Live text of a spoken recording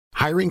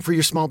Hiring for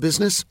your small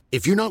business?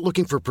 If you're not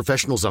looking for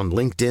professionals on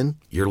LinkedIn,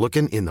 you're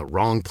looking in the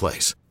wrong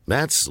place.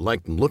 That's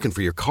like looking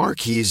for your car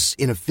keys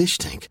in a fish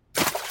tank.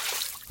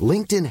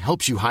 LinkedIn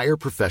helps you hire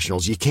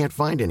professionals you can't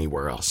find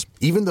anywhere else,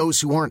 even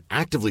those who aren't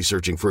actively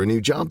searching for a new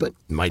job but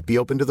might be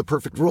open to the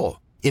perfect role.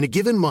 In a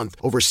given month,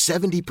 over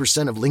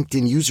 70% of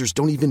LinkedIn users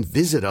don't even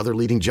visit other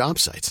leading job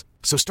sites.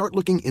 So start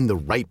looking in the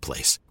right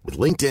place. With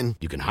LinkedIn,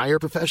 you can hire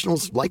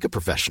professionals like a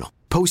professional.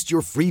 Post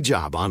your free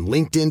job on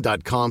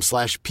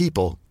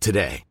linkedin.com/people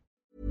today.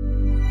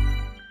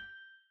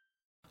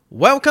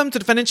 Welcome to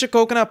the Financial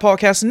Coconut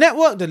Podcast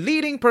Network, the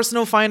leading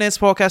personal finance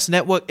podcast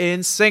network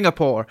in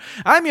Singapore.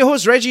 I'm your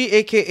host, Reggie,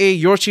 aka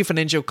your Chief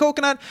Financial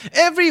Coconut.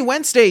 Every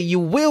Wednesday, you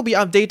will be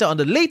updated on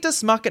the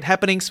latest market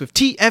happenings with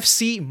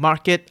TFC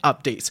Market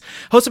Updates.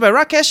 Hosted by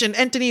Rakesh and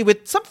Anthony,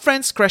 with some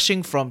friends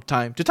crashing from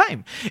time to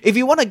time. If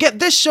you want to get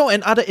this show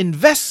and other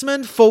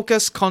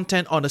investment-focused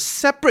content on a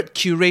separate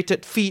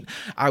curated feed,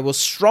 I will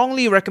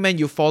strongly recommend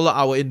you follow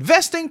our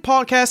investing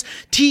podcast,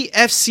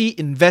 TFC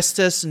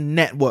Investors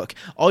Network.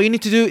 All you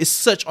need to do is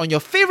search on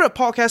your favorite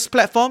podcast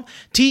platform,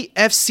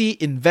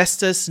 TFC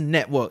Investors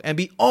Network, and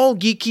be all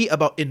geeky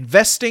about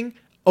investing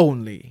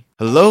only.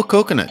 Hello,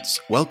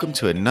 coconuts. Welcome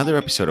to another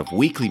episode of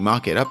Weekly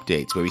Market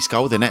Updates, where we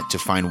scour the net to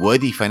find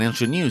worthy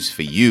financial news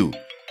for you.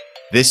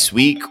 This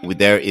week,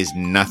 there is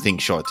nothing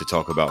short to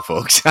talk about,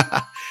 folks.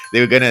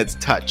 They were going to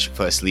touch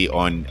firstly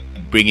on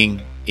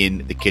bringing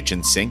in the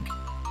kitchen sink.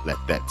 Let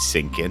that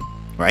sink in,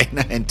 right?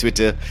 And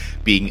Twitter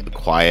being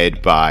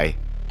acquired by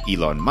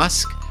Elon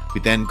Musk.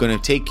 We're then going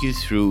to take you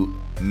through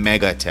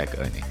mega tech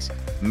earnings.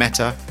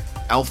 Meta,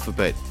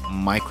 Alphabet,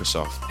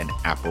 Microsoft, and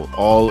Apple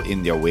all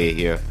in their way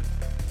here.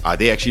 Are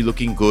they actually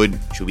looking good?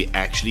 Should we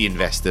actually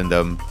invest in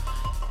them?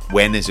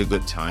 When is a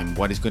good time?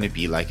 What is going to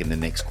be like in the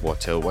next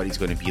quarter? What is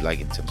going to be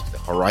like in terms of the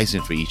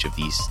horizon for each of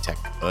these tech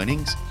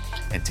earnings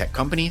and tech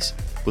companies?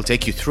 We'll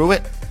take you through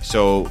it.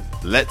 So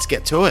let's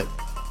get to it.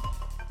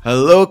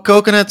 Hello,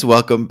 coconuts.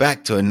 Welcome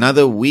back to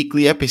another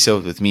weekly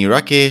episode with me,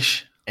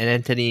 Rakesh. And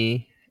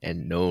Anthony.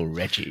 And no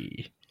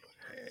Reggie.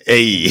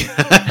 Hey.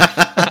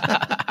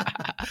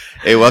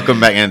 Hey, welcome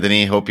back,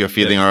 Anthony. Hope you're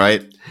feeling all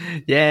right.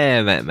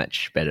 Yeah,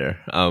 much better.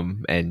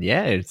 And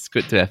yeah, it's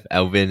good to have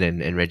Alvin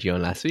and Reggie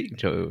on last week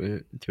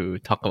to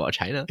talk about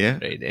China. Yeah.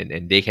 Right?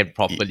 And they can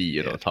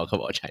properly, talk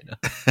about China.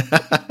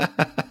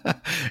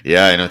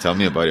 Yeah, I know. Tell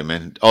me about it,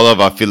 man. All of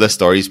our filler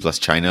stories plus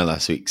China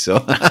last week.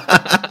 So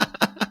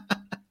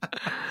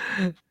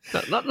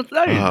Not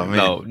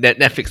no,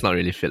 Netflix not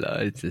really filler.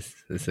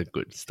 It's a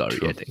good story,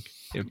 True. I think.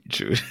 Yeah.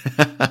 True.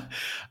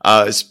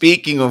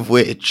 Speaking of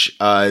which,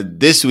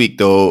 this week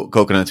though,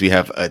 coconuts, we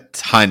have a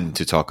ton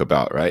to talk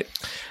about, right?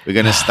 We're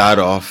gonna start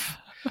off.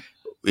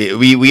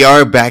 We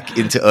are back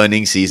into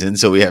earnings season,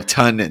 so we have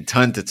ton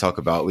to talk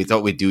about. We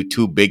thought we'd do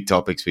two big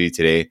topics for you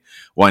today.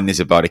 One is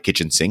about a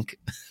kitchen sink.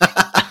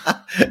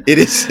 It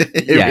is.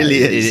 It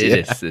really is.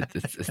 It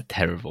is. It's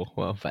terrible.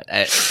 Well, but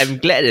I'm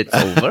glad it's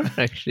over,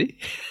 actually.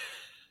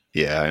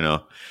 Yeah, I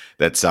know.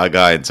 That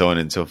saga and so on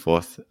and so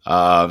forth.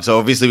 So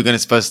obviously we're going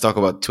to first talk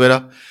about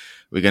Twitter.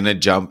 We're going to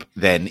jump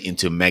then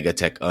into mega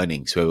tech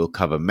earnings, where we'll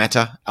cover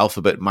Meta,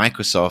 Alphabet,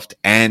 Microsoft,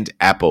 and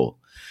Apple.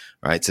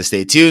 Right, so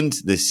stay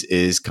tuned. This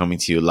is coming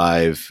to you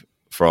live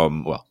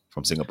from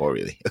Singapore,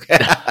 really. Okay,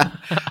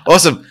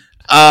 awesome.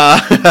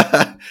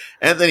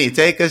 Anthony,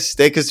 take us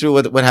through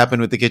what happened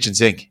with the kitchen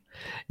sink.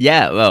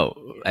 Yeah, well,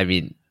 I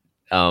mean,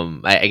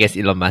 I guess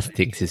Elon Musk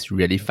thinks it's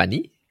really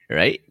funny.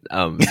 Right.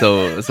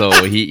 So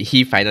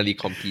he finally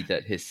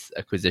completed his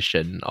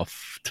acquisition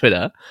of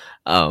Twitter.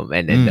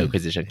 And then the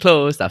acquisition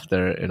closed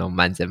after,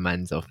 months and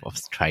months of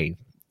trying,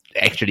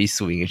 actually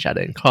suing each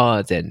other in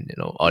courts and,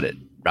 all that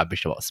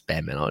rubbish about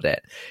spam and all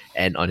that.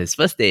 And on his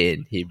first day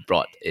in, he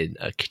brought in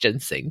a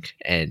kitchen sink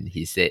and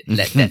he said,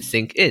 let that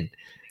sink in.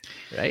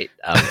 Right.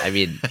 I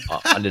mean,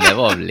 on the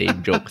level of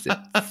lame jokes,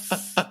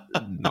 it's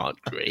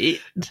not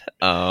great.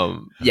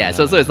 So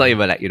it's not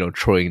even like,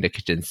 throwing the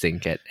kitchen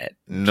sink at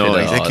no,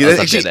 Twitter exactly. or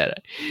something like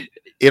that.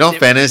 In all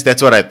fairness,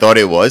 that's what I thought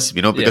it was,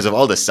 because of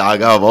all the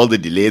saga, of all the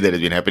delay that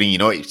has been happening,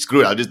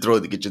 screw it, I'll just throw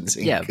the kitchen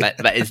sink. Yeah, but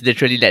it's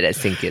literally let that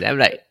sink in. I'm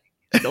like,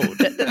 no,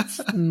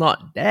 that's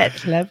not that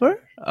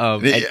clever.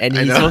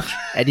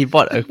 And he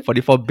bought a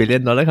 $44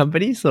 billion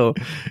company. So,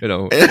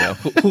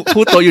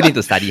 who told you need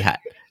to study hard?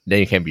 Then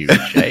you can be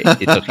rich, right?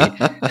 It's okay.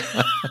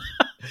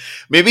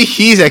 Maybe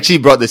he's actually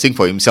brought the sink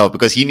for himself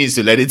because he needs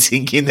to let it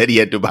sink in that he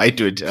had to buy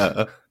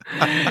Twitter.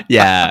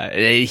 Yeah,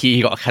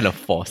 he got kind of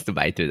forced to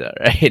buy Twitter,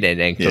 right? And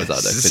then close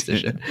out the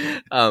acquisition.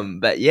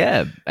 But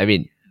yeah, I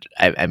mean,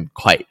 I'm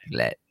quite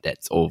glad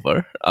that's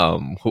over.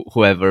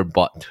 Whoever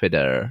bought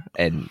Twitter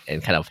and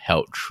kind of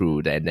held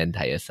through the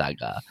entire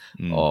saga,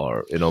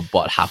 or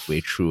bought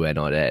halfway through and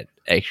all that,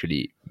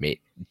 actually made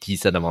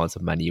decent amounts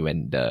of money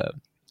when the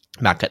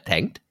market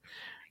tanked.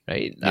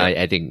 Right, yeah.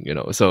 I think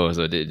so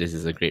this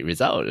is a great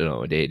result.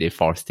 They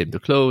forced him to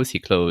close. He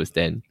closed.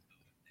 Then,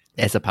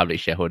 as a public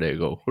shareholder, you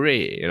go,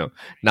 hooray!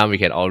 Now we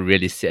can all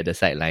really sit at the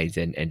sidelines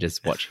and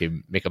just watch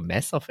him make a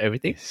mess of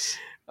everything.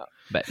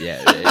 But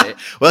yeah,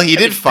 well, he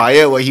did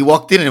fire. Well, he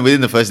walked in and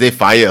within the first day,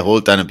 fire a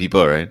whole ton of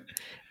people, right?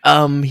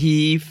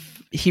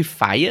 He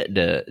fired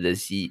the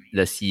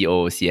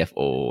CEO,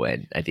 CFO,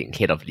 and I think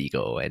head of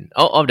legal, and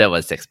all of that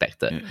was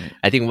expected. Mm-hmm.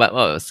 I think what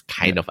was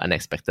kind of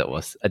unexpected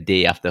was a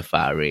day after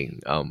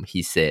firing,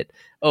 he said,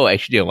 "Oh,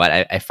 actually, you know what?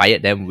 I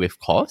fired them with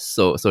cause,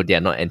 so they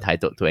are not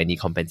entitled to any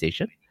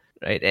compensation."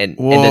 Right, and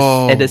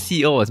the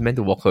CEO was meant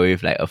to walk away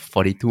with like a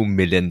 $42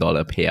 million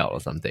payout or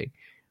something,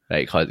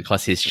 right?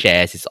 Because his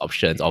shares, his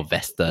options all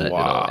vested,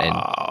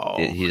 Wow.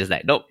 and he's just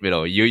like, nope,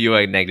 you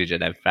are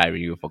negligent. I'm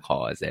firing you for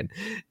cause, and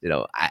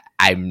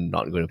I'm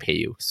not going to pay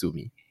you. Sue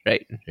me,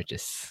 right? Which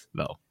is,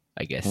 well,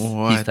 I guess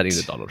he's turning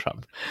to Donald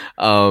Trump.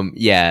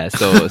 Yeah.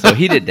 So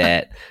he did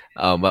that.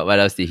 What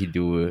else did he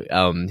do?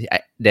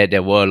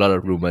 There were a lot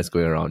of rumors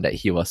going around that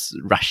he was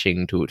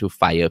rushing to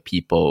fire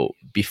people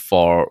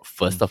before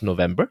 1st of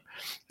November,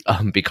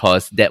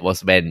 because that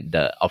was when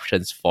the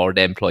options for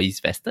the employees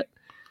vested.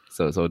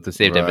 So to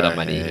save them a bit of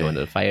money, he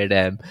wanted to fire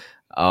them.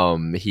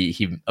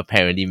 He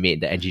apparently made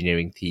the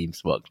engineering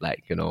teams work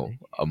like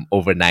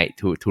overnight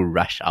to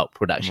rush out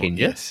product changes.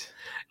 Yes.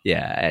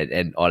 Yeah,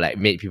 and or like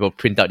made people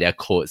print out their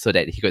code so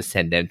that he could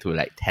send them to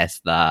like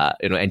Tesla,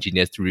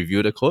 engineers to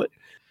review the code,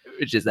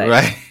 which is like,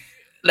 right.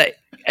 Like,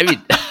 I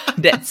mean,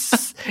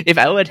 that's, if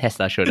I were a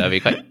Tesla shoulder, I'd be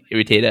quite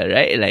irritated,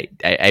 right? Like,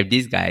 I have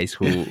these guys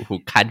who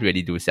can't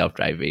really do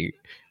self-driving,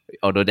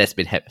 although that's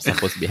been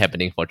supposed to be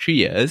happening for 3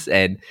 years,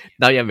 and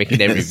now you're making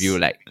them review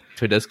like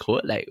Twitter's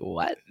code. Like,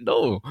 what?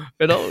 No,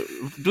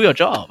 do your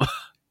job.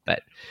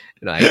 But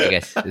I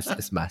guess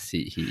it's Musk.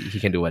 He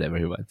can do whatever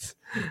he wants.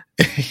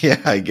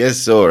 Yeah, I guess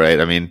so, right?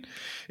 I mean,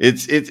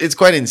 it's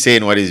quite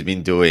insane what he's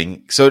been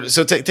doing. So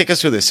take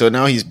us through this. So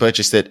now he's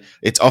purchased it.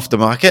 It's off the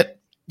market.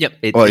 Yep.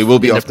 It will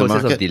be off the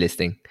process market. of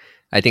delisting.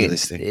 I think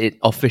it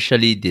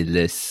officially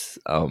delists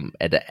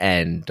at the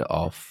end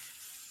of.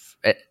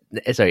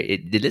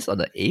 It delists on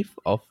the 8th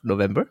of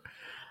November.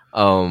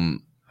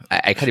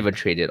 I can't even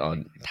trade it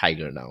on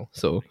Tiger now,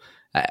 so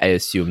I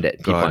assume that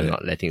people are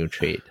not letting you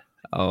trade.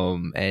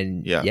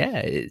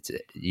 It's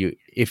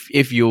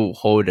if you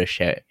hold a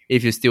share,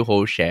 if you still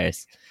hold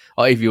shares,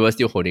 or if you were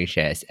still holding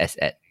shares as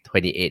at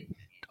 28th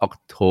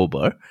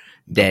October,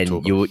 then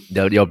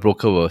your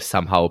broker will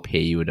somehow pay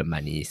you the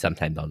money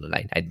sometime down the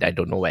line. I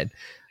don't know when.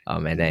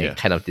 And I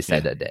kind of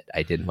decided that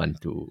I didn't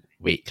want to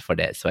wait for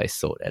that, so I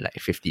sold at like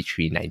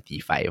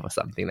 53.95 or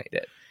something like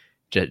that,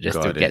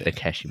 just to get the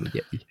cash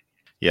immediately.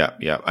 Yeah.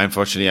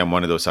 Unfortunately, I'm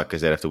one of those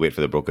suckers that have to wait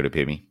for the broker to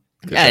pay me.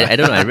 Yeah, I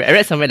don't know. I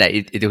read somewhere that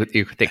it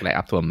could take like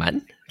up to a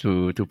month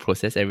to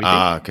process everything.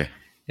 Okay.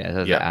 Yeah, so I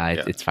was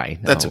like, it's fine.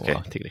 That's okay.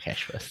 I'll take the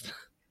cash first.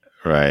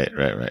 Right.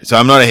 So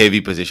I'm not a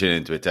heavy position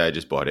in Twitter. I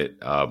just bought it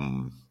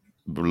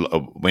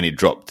when it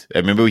dropped. I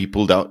remember he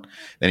pulled out,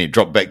 then it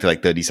dropped back to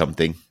like 30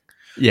 something.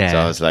 Yeah. So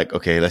I was like,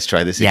 okay, let's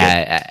try this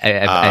again.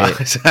 Yeah,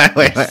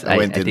 I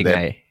went in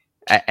there.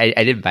 I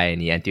didn't buy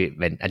any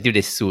until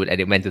they sued and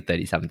it went to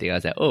 30 something. I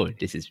was like, oh,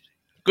 this is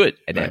good,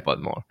 and then I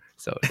bought more.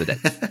 So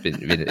that's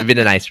been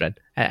a nice run.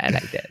 I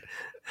like that.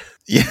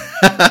 Yeah.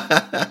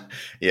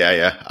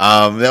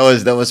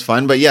 That was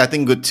fun, but yeah, I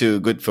think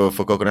good for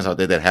coconuts out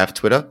there that have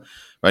Twitter,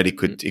 right? It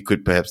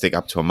could perhaps take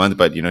up to a month,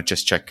 but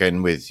just check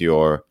in with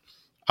your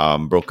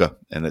broker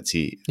and let's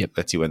see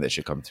when that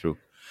should come through.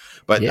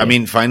 But I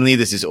mean, finally,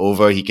 this is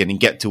over. He can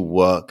get to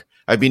work.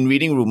 I've been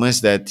reading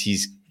rumors that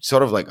he's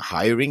sort of like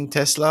hiring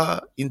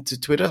Tesla into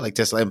Twitter, like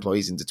Tesla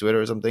employees into Twitter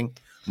or something,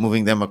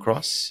 moving them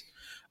across.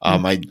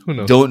 I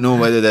don't know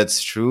whether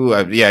that's true.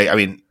 I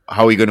mean,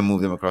 how are we going to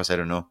move them across? I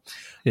don't know.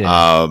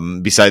 Yeah.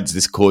 Besides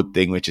this code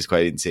thing, which is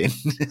quite insane.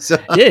 So,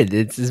 yeah,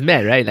 it's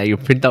mad, right? Like you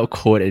print out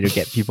code and you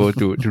get people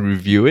to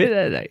review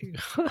it. Like,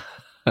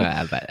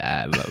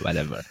 but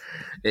whatever.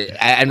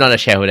 I'm not a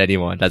shareholder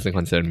anymore. It doesn't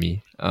concern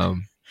me.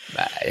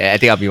 I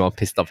think I'll be more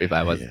pissed off if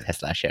I was a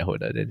Tesla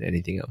shareholder than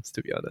anything else,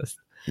 to be honest.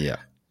 Yeah,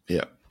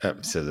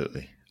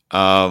 absolutely.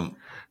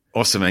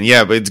 Awesome, man.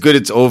 Yeah, but it's good.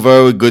 It's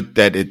over. Good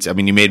that I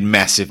mean, you made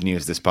massive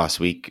news this past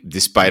week,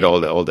 despite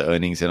all the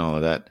earnings and all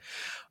of that.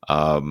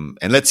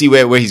 And let's see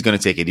where he's going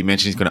to take it. He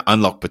mentioned he's going to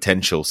unlock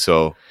potential.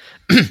 So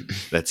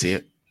let's see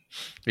it.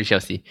 We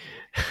shall see.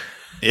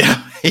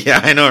 Yeah,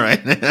 I know,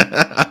 right?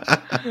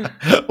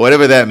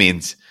 Whatever that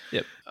means.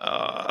 Yep.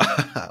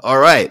 All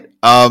right.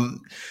 All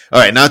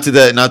right. Now to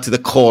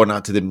the core.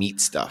 Now to the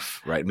meat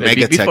stuff. Right.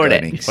 Mega tech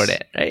earnings. Before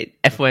that, right?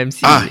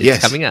 FOMC is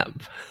coming up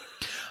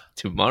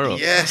tomorrow.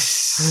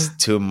 Yes,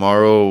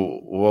 tomorrow.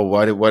 Well,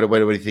 what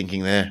are you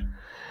thinking there?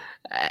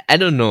 I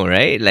don't know,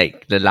 right?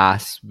 Like the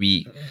last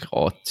week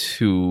or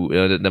two,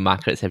 the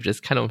markets have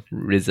just kind of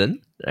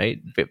risen, right?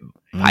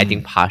 I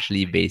think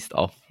partially based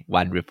off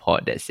one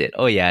report that said,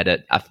 oh yeah,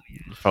 that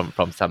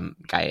from some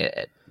guy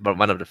at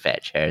one of the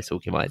Fed chairs who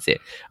came out and said,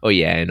 oh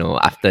yeah,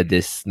 after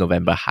this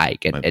November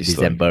hike and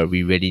December,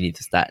 we really need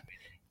to start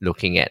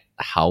looking at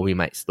how we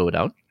might slow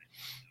down.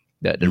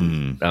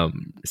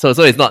 So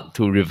it's not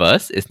to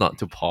reverse, it's not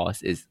to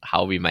pause, it's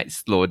how we might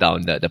slow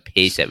down the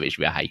pace at which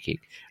we are hiking,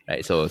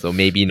 right? So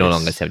maybe no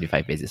longer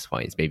 75 basis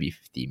points, maybe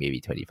 50,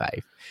 maybe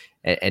 25.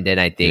 And then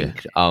I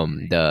think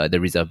the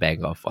Reserve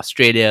Bank of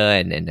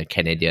Australia and the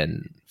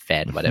Canadian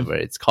Fed, whatever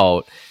it's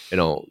called,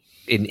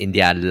 in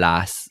their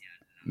last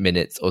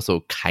minutes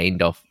also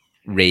kind of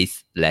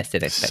raised less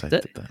than expected,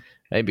 Cited that.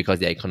 right? Because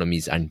their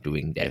economies aren't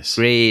doing that Yes.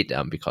 great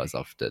because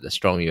of the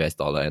strong US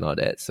dollar and all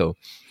that. So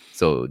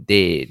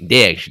they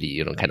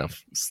actually, kind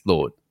of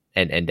slowed,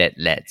 and that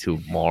led to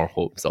more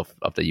hopes of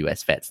the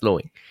US Fed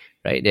slowing,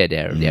 right?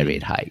 Their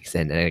rate hikes.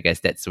 And I guess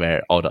that's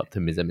where all the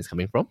optimism is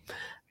coming from.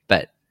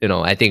 But,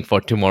 I think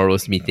for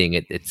tomorrow's meeting,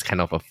 it's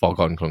kind of a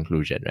foregone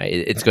conclusion, right?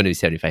 It's going to be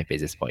 75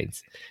 basis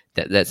points.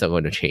 That's not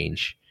going to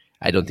change.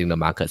 I don't think the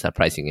markets are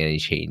pricing any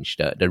change.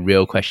 The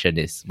real question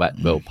is, what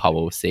will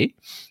Powell say?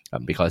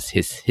 Because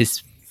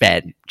his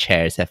Fed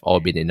chairs have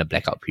all been in a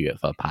blackout period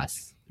for the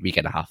past week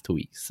and a half, 2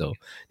 weeks. So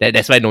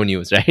that's why no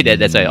news, right?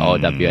 That's why all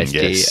WSJ,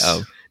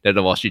 yes.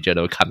 the Wall Street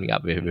Journal coming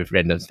up with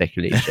random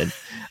speculation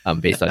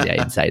based on their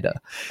insider.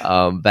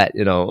 But,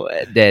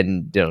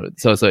 then,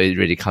 so it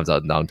really comes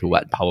out down to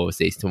what Powell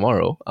says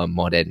tomorrow,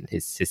 more than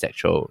his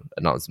actual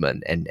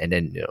announcement. And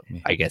then,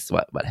 I guess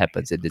what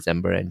happens in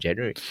December and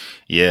January.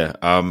 Yeah.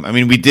 I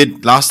mean, we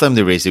did, last time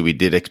they raised it, we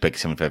did expect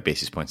 75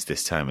 basis points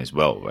this time as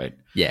well, right?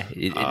 Yeah,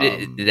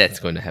 that's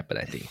going to happen,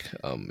 I think.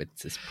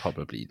 It's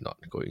probably not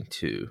going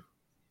to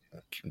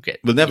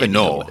we'll never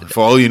know. For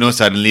all you know,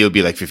 suddenly it'll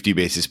be like 50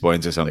 basis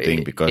points or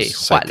something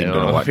because what, don't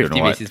know what, 50 don't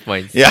know basis what.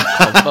 points. Yeah.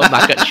 Confirm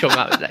market showing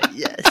up. It's like,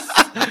 yes.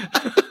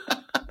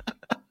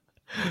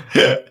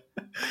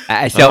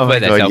 I sell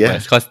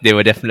first because they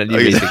were definitely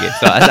raising it.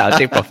 So I'll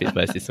take profit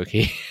first. It's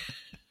okay.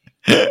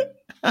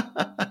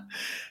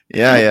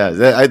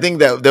 Yeah. I think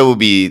that will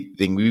be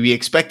thing. We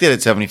expected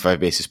at 75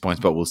 basis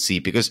points, but we'll see,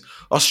 because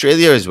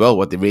Australia as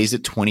well, they raised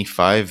it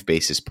 25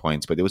 basis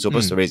points, but they were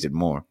supposed to raise it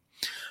more.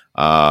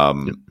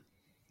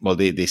 Well,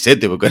 they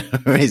said they were going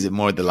to raise it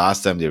more the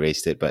last time they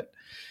raised it, but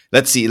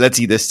let's see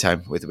this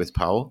time with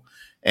Powell.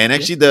 And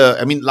actually,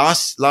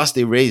 last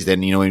they raised,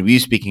 and when we were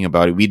speaking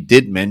about it, we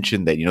did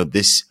mention that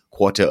this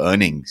quarter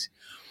earnings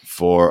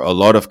for a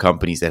lot of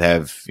companies that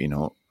have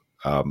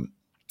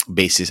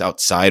basis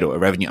outside or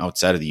revenue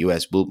outside of the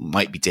US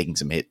might be taking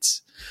some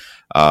hits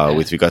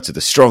with regard to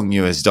the strong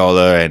US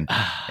dollar and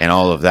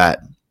all of that.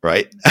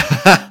 Right.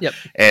 Yep.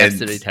 And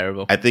absolutely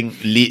terrible. I think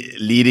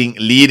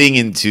leading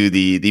into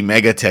the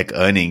mega tech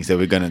earnings that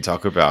we're going to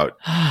talk about,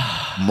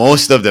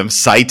 most of them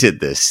cited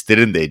this,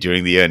 didn't they,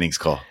 during the earnings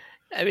call?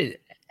 I mean,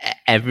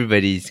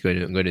 everybody's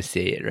going to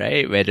say it,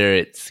 right? Whether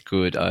it's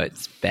good or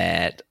it's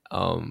bad,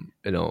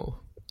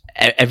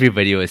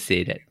 everybody will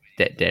say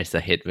that there's a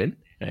headwind,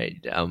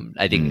 right?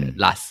 I think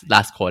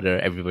last quarter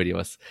everybody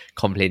was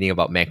complaining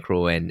about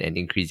macro and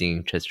increasing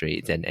interest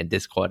rates, and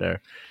this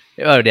quarter,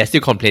 they're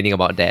still complaining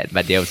about that,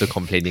 but they're also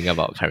complaining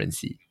about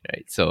currency,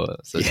 right? So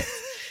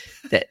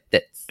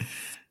that's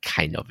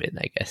kind of it,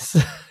 I guess.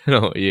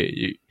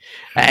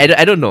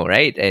 I don't know,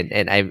 right?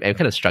 And I'm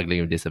kind of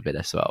struggling with this a bit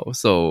as well.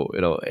 So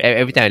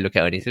every time I look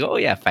at earnings, I go, oh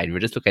yeah, fine,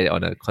 we'll just look at it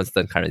on a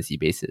constant currency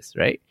basis,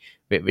 right?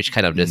 Which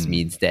kind of just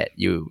means that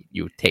you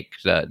take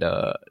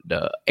the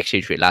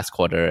exchange rate last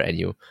quarter and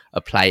you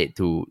apply it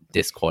to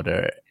this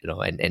quarter,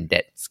 and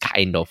that's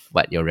kind of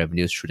what your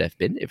revenues should have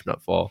been, if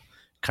not for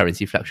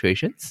currency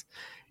fluctuations.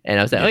 And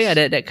I was like, oh yeah,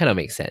 that kind of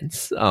makes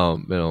sense.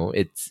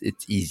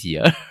 It's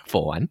easier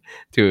for one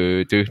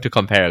to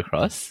compare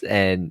across,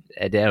 and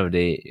at the end of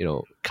the day,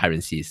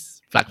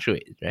 currencies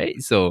fluctuate, right?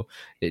 So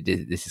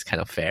this is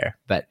kind of fair.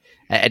 But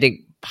I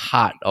think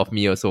part of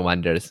me also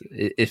wonders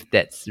if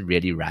that's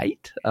really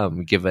right,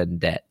 given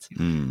that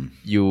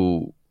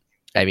the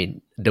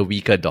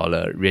weaker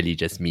dollar really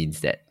just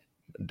means that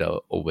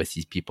the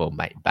overseas people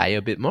might buy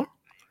a bit more.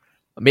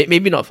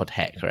 Maybe not for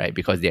tech, right?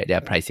 Because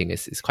their pricing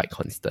is quite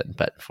constant.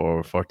 But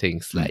for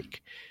things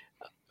like,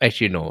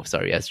 actually no,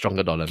 sorry, a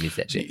stronger dollar means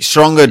that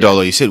stronger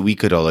dollar. You said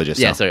weaker dollar just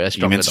now. Yeah, sorry, a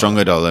stronger. You meant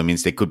stronger dollar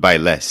means they could buy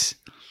less.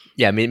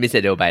 Yeah, means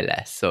that they'll buy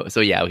less. So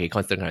yeah, okay,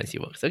 constant currency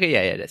works. Okay,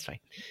 yeah, that's fine.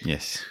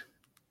 Yes.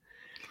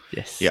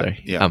 Yeah,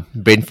 sorry. Yeah.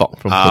 Brain fog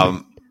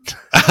from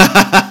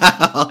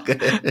okay.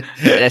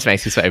 That's my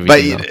excuse for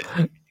everything.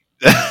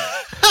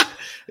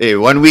 Hey,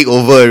 1 week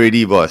over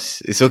already,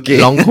 boss. It's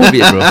okay. Long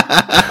COVID, bro.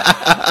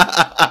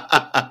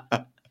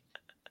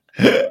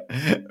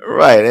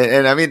 Right,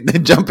 and I mean,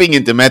 jumping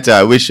into Meta,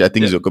 I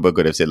think Zuckerberg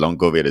could have said long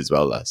COVID as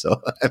well.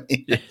 So I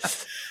mean,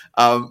 yes.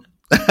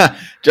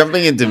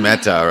 Jumping into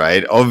Meta,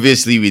 right?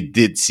 Obviously, we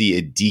did see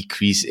a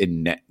decrease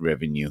in net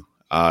revenue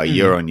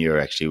year on year,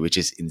 actually, which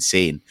is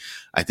insane.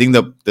 I think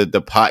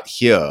the part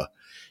here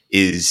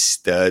is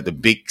the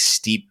big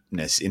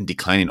steepness in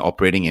decline in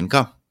operating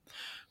income.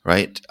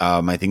 Right.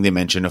 I think they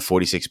mentioned a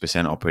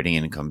 46% operating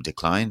income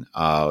decline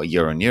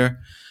year on year,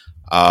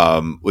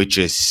 which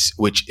is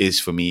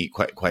for me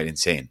quite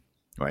insane.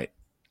 Right.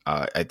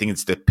 I think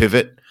it's the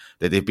pivot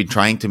that they've been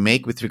trying to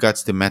make with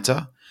regards to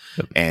Meta.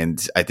 Yep.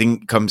 And I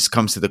think comes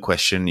to the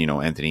question,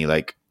 Anthony,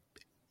 like,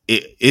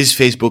 is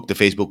Facebook the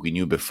Facebook we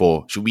knew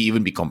before? Should we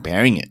even be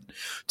comparing it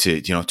to,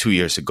 2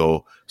 years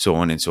ago, so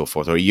on and so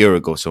forth, or a year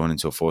ago, so on and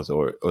so forth,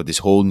 or this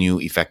whole new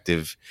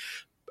effective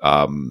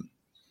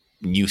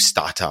new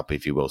startup,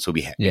 if you will? So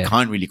we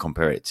can't really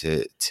compare it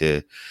to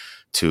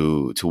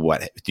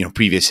what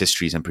previous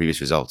histories and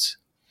previous results.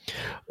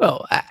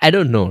 Well, I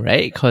don't know,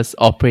 right? Because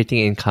operating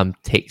income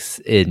takes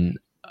in,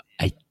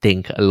 I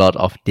think, a lot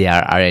of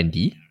their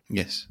R&D.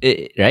 Yes.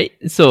 Right,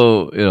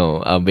 so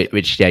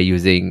which they are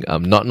using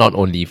not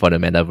only for the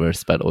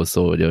metaverse but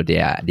also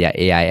their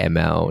AI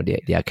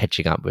ML. They are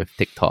catching up with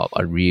TikTok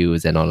or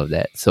Reels and all of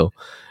that. So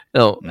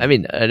I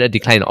mean, the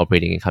decline in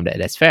operating income,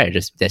 that's fair.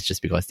 That's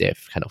just because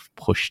they've kind of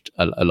pushed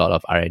a lot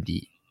of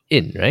R&D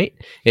in, right?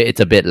 It's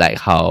a bit like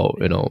how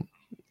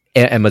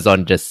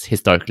Amazon just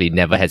historically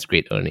never has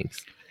great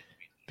earnings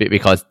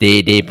because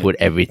they put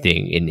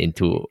everything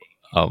into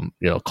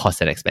cost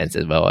and expense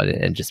as well,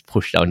 and just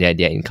push down their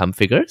income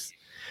figures.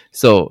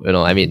 So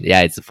I mean,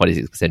 yeah, it's a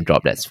 46%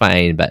 drop. That's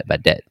fine, but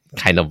that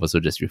kind of also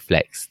just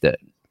reflects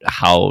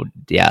how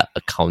they are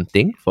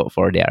accounting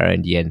for their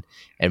R&D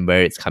and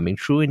where it's coming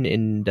through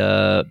in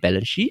the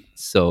balance sheet.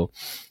 So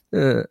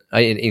in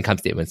income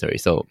statement, sorry.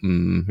 So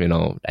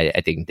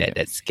I think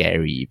that's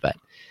scary, but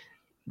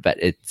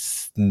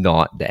it's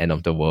not the end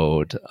of the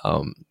world.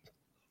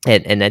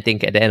 And I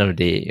think at the end of the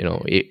day,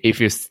 if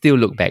you still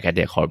look back at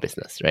their core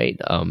business, right?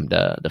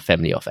 The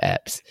family of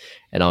apps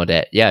and all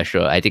that, yeah,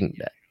 sure. I think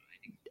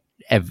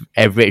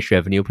average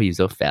revenue per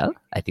user fell.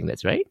 I think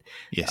that's right.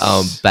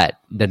 Yes. But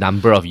the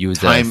number of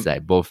users,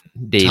 like both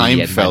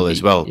daily and fell monthly,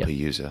 as well per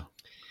user.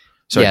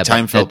 Sorry,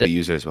 time fell per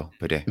user as well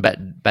per day. But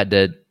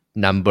the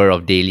number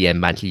of daily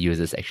and monthly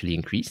users actually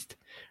increased.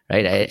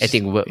 Right, I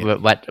think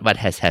what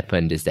has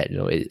happened is that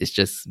it's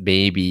just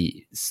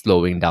maybe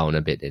slowing down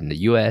a bit in the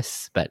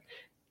US, but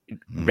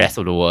rest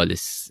of the world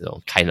is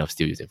kind of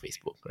still using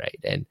Facebook, right?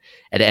 And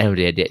at the end of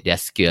the day, their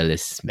scale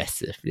is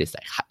massive. It's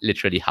like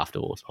literally half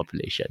the world's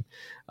population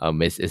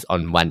is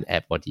on one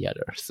app or the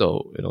other.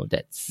 So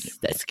that's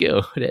that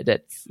scale.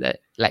 That's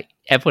like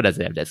Apple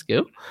doesn't have that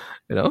scale,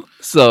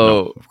 So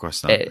no, of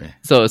course not.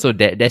 So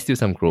there's still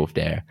some growth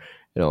there,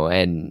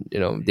 and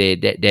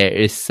there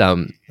is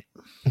some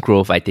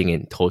growth, I think,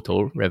 in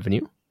total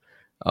revenue.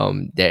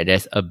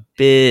 There's a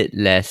bit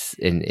less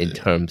in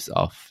terms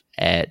of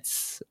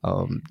ads,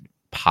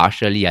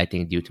 partially I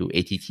think due to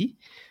ATT.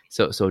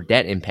 So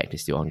that impact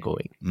is still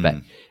ongoing. But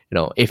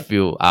if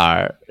you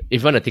want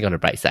to think on the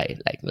bright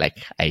side,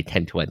 like I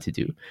tend to want to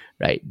do,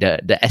 right?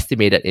 The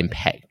estimated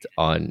impact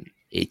of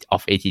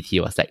ATT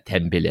was like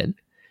 10 billion,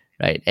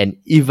 right? And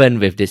even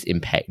with this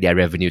impact, their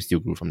revenue still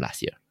grew from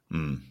last year.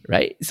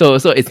 Right, so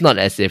it's not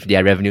as if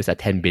their revenues are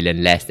 10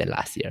 billion less than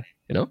last year.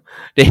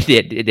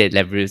 Their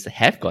revenues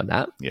have gone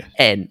up,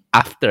 and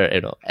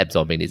after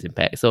absorbing this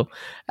impact. So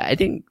I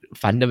think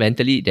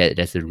fundamentally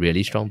there's a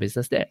really strong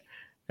business there,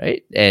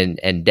 right? And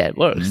that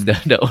works.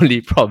 The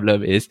only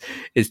problem is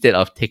instead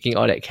of taking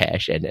all that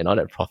cash and all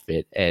that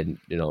profit and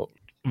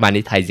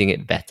monetizing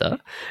it better,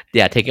 they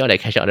are taking all that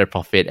cash and all that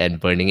profit and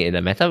burning it in the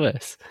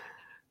metaverse.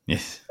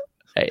 Yes,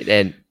 right,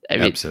 and I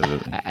mean,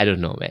 absolutely. I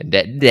don't know, man.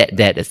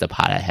 That is the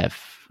part I have,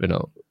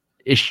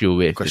 issue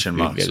with. Question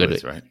marks,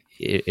 right?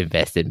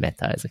 Invest in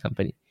Meta as a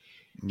company.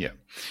 Yeah,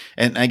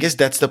 and I guess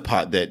that's the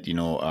part that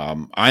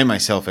I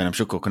myself, and I'm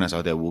sure coconuts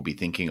out there will be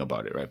thinking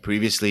about it. Right?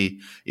 Previously,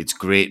 it's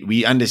great.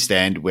 We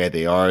understand where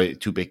they are,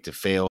 too big to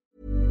fail.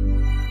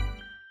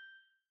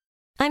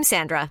 I'm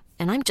Sandra,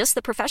 and I'm just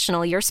the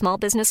professional your small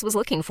business was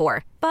looking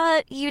for.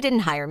 But you didn't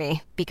hire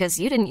me because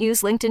you didn't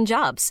use LinkedIn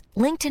Jobs.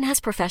 LinkedIn has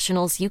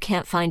professionals you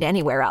can't find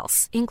anywhere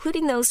else,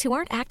 including those who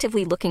aren't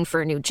actively looking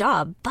for a new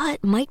job,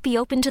 but might be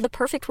open to the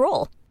perfect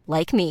role,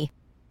 like me.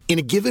 In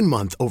a given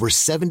month, over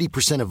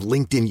 70% of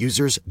LinkedIn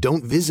users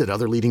don't visit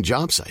other leading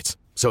job sites.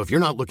 So if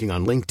you're not looking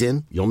on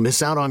LinkedIn, you'll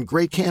miss out on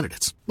great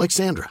candidates like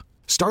Sandra.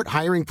 Start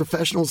hiring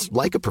professionals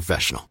like a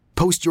professional.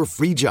 Post your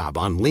free job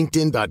on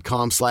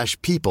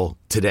linkedin.com/people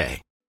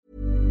today.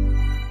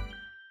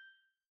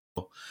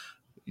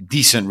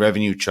 Decent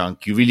revenue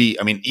chunk. You really,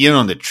 I mean, even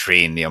on the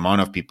train, the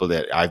amount of people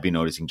that I've been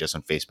noticing just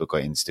on Facebook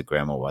or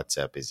Instagram or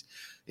WhatsApp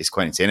is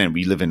quite insane. And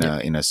we live in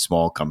a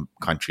small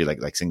country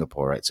like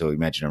Singapore, right? So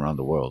imagine around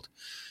the world.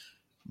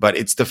 But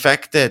it's the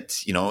fact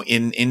that,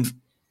 in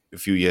a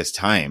few years'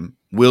 time,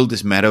 will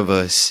this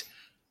metaverse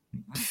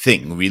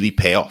thing really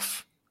pay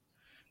off?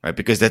 Right?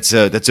 Because that's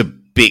a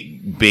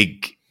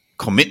big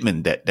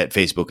commitment that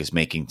Facebook is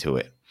making to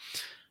it.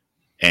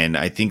 And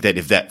I think that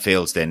if that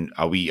fails, then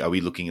are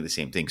we looking at the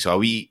same thing?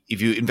 So if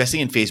you're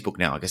investing in Facebook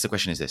now, I guess the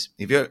question is this: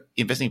 if you're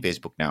investing in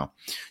Facebook now,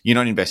 you're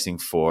not investing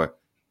for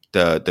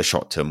the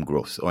short-term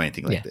growth or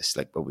anything like this,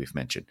 like what we've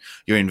mentioned.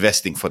 You're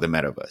investing for the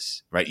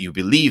metaverse, right? You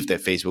believe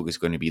that Facebook is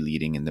going to be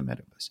leading in the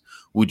metaverse.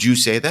 Would you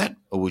say that?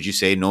 Or would you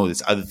say, no,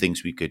 there's other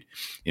things we could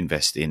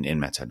invest in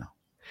Meta now?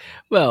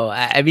 Well,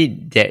 I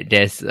mean,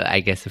 there's,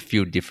 I guess, a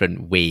few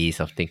different ways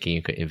of thinking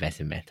you could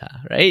invest in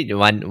Meta, right?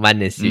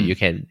 One is you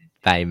can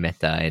buy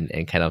Meta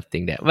and kind of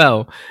think that,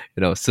 well,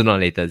 sooner or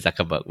later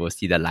Zuckerberg will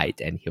see the light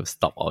and he'll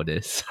stop all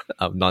this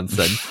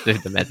nonsense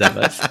with the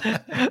metaverse.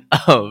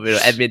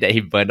 Admit that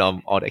he burned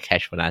all the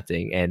cash for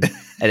nothing, and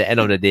at the end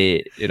of the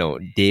day,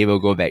 they will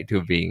go back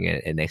to being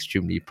an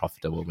extremely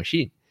profitable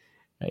machine,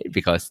 right?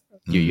 Because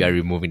you are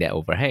removing that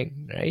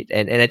overhang, right?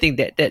 And I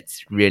think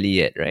that's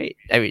really it, right?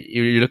 I mean,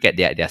 you look at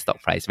their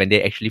stock price when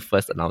they actually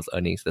first announced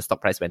earnings, the stock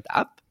price went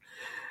up.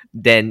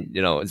 then,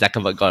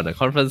 Zuckerberg got on a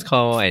conference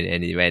call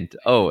and he went,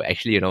 oh,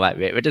 actually, you know what?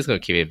 We're just going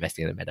to keep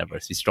investing in the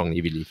metaverse. We strongly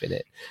believe in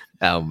it.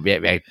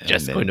 We're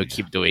just going to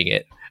keep doing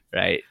it,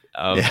 right?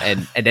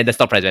 And then the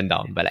stock price went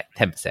down by like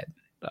 10%.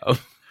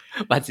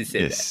 Once he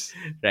said that,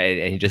 right?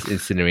 And he just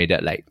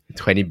incinerated like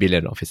 20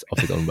 billion of his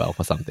own wealth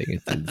or something.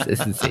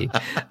 It's insane.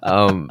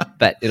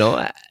 But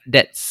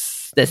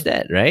that's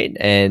that, right?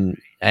 And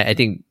I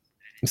think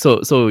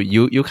so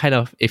you kind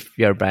of, if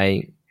you're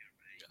buying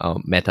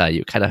Meta,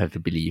 you kind of have to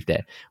believe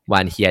that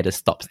one, he either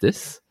stops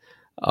this,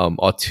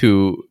 or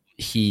two,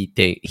 he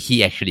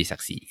actually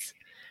succeeds,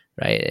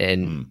 right?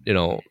 And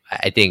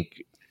I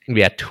think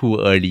we are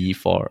too early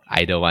for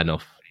either one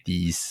of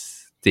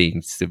these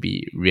things to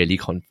be really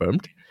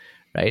confirmed,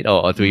 right?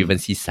 Or to even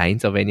see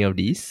signs of any of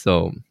these.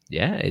 So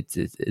yeah,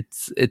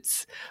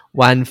 it's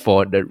one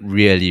for the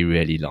really,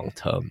 really long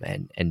term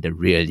and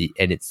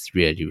it's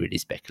really, really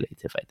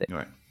speculative, I think.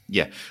 Right.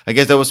 Yeah. I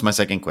guess that was my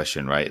second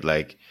question, right?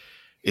 Like,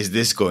 is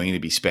this going to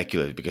be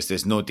speculative? Because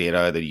there's no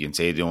data that you can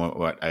say, you know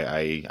what,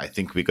 I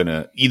think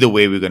either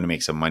way, we're going to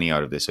make some money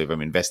out of this. So if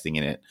I'm investing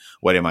in it,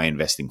 what am I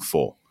investing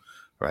for?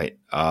 Right.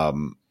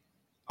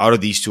 Out of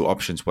these two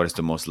options, what is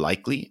the most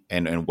likely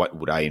and what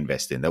would I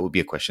invest in? That would be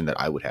a question that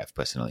I would have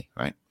personally,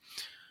 right?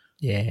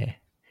 Yeah.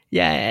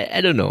 Yeah,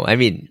 I don't know. I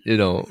mean,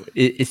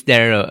 is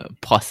there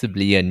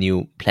possibly a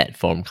new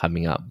platform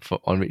coming up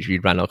on which we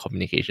run our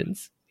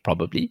communications?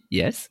 Probably,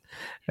 yes.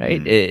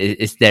 Right?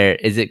 Is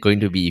it going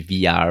to be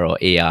VR or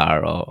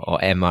AR or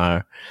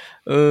MR?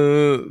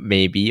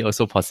 Maybe,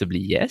 also possibly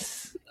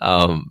yes.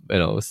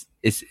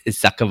 Is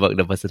Zuckerberg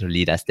the person to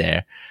lead us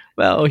there?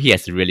 Well, he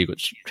has a really good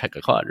track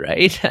record,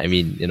 right? I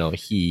mean,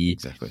 he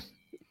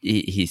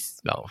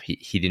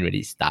didn't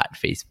really start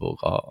Facebook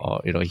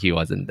or he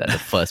wasn't the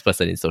first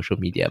person in social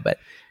media, but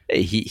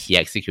he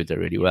executed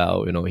really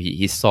well.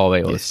 He saw where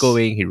it was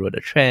going, he rode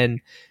a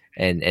trend,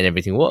 and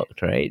everything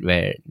worked, right?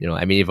 Where,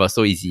 I mean, if it was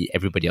so easy,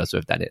 everybody else would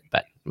have done it,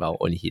 but well,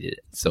 only he did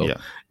it. So,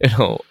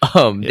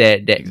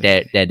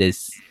 that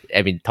is,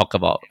 I mean, talk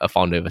about a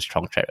founder with a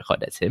strong track record,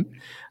 that's him.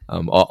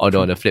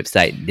 Although on the flip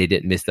side, they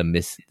did miss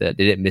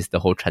the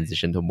whole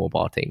transition to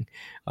mobile thing,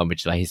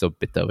 which is why he's so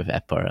bitter with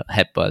Apple,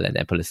 and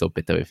Apple is so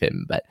bitter with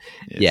him. But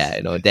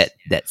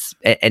that's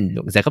and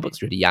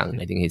Zuckerberg's really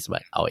young. I think he's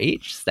our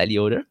age, slightly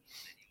older.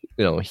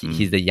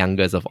 He's the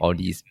youngest of all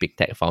these big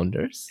tech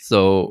founders.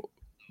 So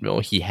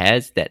he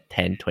has that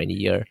 10, 20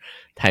 year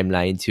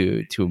timeline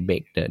to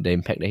make the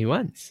impact that he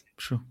wants.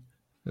 Sure.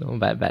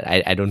 But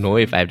I don't know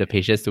if I have the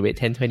patience to wait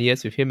 10, 20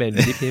 years with him and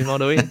believe him all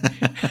the way.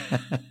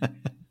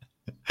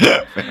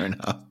 Fair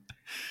enough.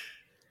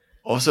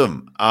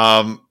 Awesome.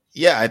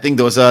 I think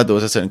those are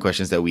certain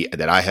questions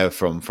that I have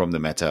from the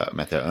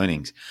Meta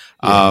earnings.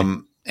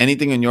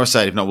 Anything on your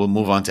side? If not, we'll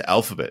move on to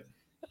Alphabet.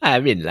 I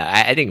mean,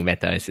 I think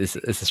Meta is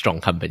a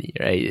strong company,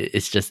 right?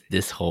 It's just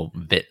this whole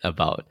bit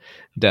about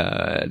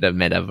the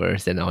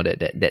metaverse and all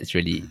that's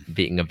really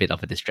being a bit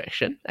of a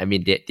distraction. I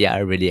mean, they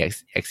are really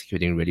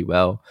executing really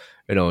well.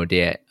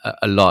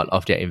 A lot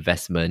of their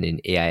investment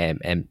in AI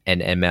and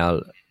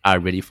ML are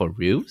really for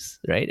reals,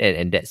 right?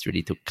 And that's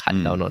really to cut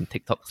down on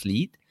TikTok's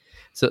lead.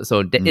 So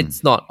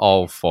it's not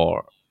all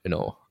for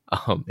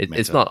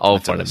it's not all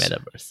for the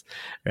metaverse,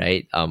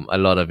 right? A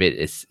lot of it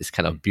is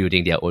kind of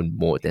building their own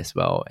mode as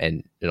well.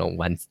 And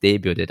once they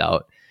build it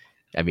out,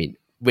 I mean,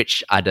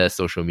 which other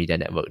social media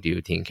network do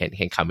you think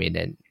can come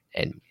in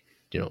and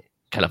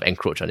kind of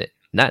encroach on it?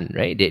 None,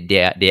 right?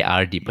 They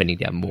are deepening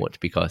their moat,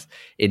 because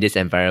in this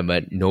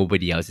environment,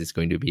 nobody else is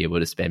going to be able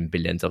to spend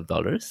billions of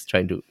dollars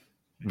trying to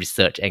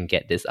research and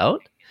get this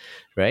out,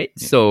 right?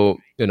 Yeah. So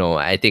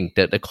I think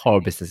that the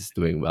core business is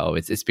doing well.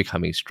 It's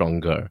becoming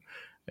stronger,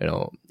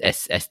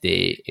 as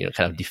they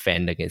kind of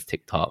defend against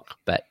TikTok.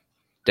 But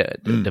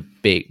the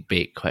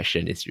big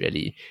question is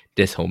really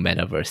this whole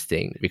metaverse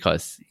thing,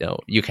 because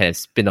you can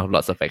spin off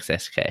lots of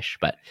excess cash,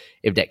 but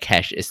if that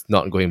cash is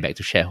not going back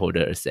to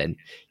shareholders and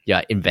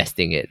you're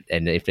investing it,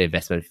 and if the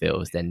investment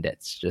fails, then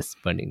that's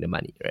just burning the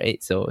money,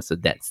 right? So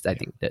that's, I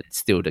think, that's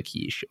still the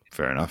key issue.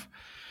 Fair enough.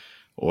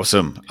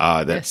 Awesome.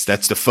 That's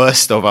the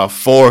first of our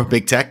 4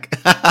 big tech.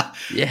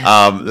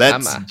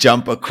 Let's Mama.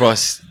 Jump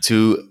across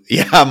to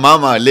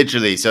Mama,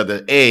 literally. So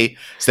the A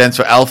stands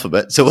for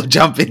alphabet. So we'll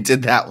jump into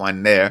that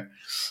one there.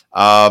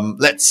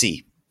 Let's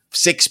see.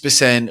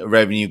 6%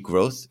 revenue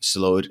growth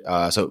slowed.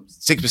 So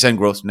 6%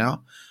 growth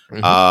now,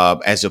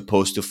 as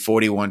opposed to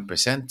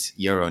 41%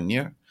 year on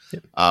year.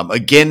 Yep.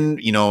 Again,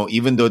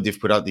 even though they've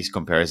put out these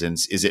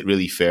comparisons, is it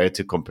really fair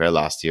to compare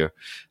last year?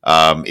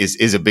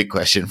 Is a big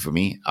question for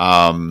me.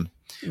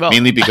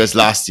 Mainly because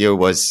last year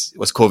was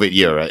COVID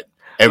year, right?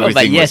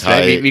 Everything was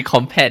high. Right? We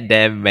compared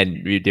them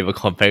when they were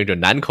comparing to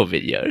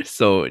non-COVID year.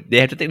 So they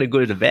have to take the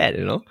good and the bad,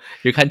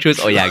 You can't choose,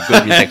 good means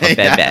I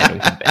compare, bad I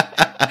don't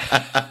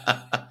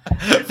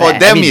compare. For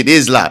them, it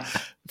is lah.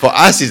 For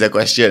us, is a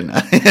question.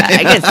 I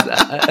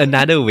guess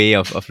another way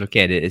of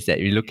looking at it is that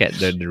we look at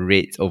the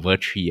rates over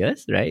 3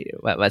 years, right?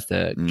 What's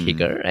the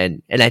kicker?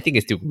 And I think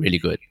it's still really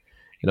good.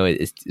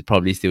 It's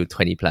probably still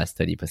 20 plus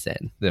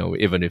 30%,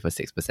 even with a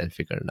 6%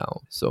 figure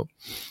now. So,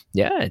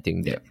 I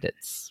think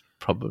that's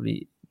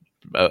probably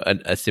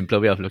a simpler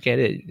way of looking at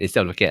it.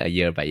 Instead of looking at a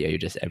year by year, you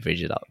just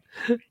average it out.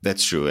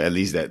 That's true. At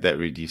least that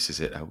reduces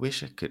it. I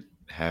wish I could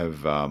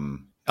have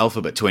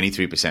Alphabet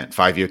 23%,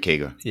 5-year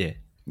CAGR. Yeah.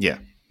 Yeah.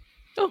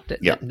 Oh,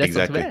 that's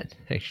exactly. not bad,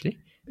 actually.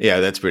 Yeah,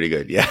 that's pretty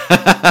good. Yeah.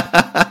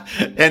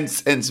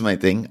 hence my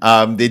thing.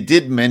 They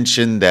did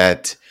mention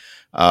that,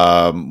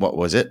 what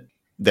was it?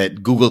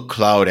 That Google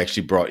Cloud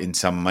actually brought in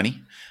some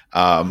money.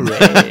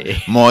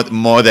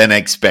 more than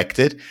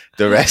expected.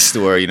 The rest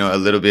were, a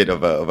little bit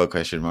of a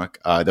question mark.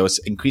 There was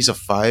increase of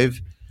I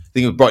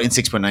think it brought in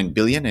 6.9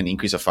 billion, an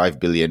increase of 5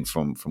 billion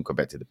from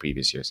compared to the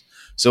previous years.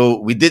 So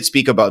we did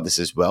speak about this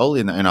as well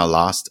in our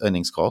last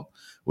earnings call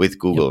with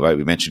Google, right?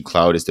 We mentioned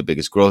cloud is the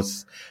biggest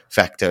growth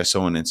factor,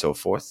 so on and so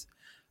forth.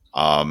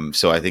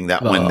 So I think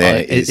that one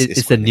there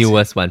is the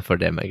newest one for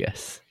them, I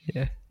guess.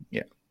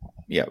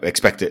 Yeah,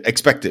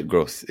 expected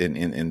growth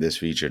in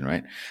this region,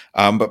 right?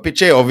 But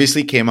Piche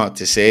obviously came out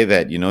to say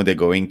that, they're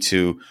going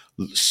to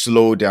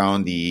slow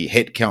down the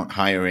headcount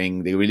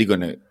hiring. They're really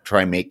going to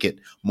try and make it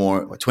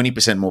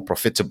 20% more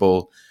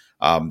profitable.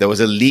 There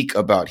was a leak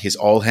about his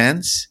all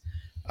hands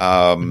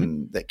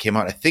that came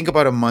out, I think,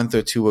 about a month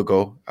or two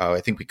ago. I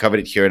think we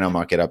covered it here in our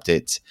market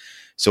updates.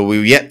 So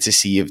we're yet to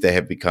see if they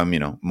have become,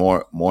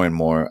 more and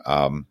more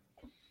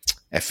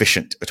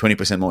efficient.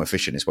 20% more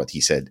efficient is what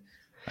he said.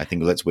 I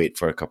think let's wait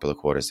for a couple of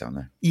quarters down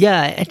there.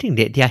 Yeah, I think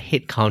that their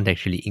headcount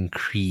actually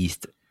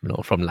increased,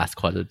 from last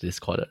quarter to this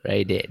quarter,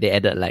 right? They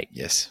added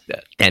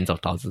tens of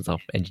thousands of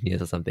engineers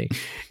or something,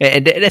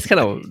 and that's kind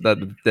of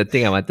the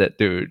thing I wanted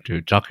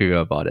to talk to you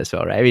about as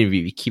well, right? I mean,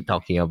 we keep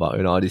talking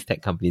about all these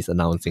tech companies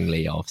announcing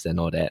layoffs and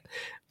all that,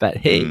 but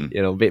hey,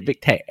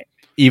 big tech,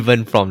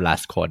 even from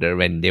last quarter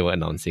when they were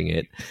announcing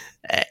it,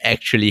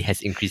 actually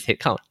has increased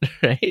headcount,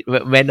 right?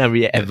 When are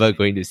we ever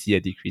going to see a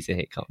decrease in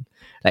headcount?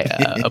 Like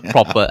a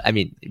proper, I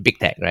mean, big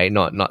tech, right?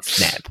 Not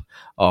Snap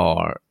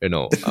or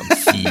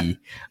C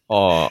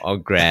or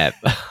Grab,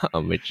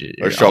 which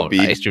or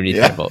Shopee, extremely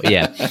terrible.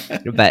 Yeah,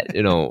 but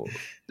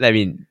I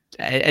mean,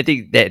 I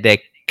think that there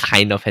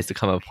kind of has to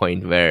come a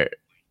point where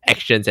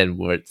actions and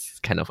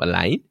words kind of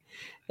align.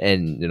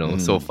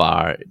 And so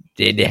far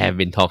they have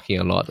been talking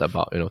a lot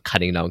about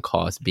cutting down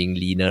costs, being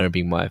leaner,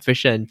 being more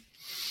efficient.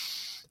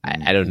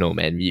 I don't know,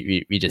 man.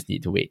 We just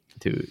need to wait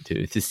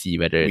to see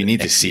whether we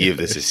need to see if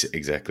this is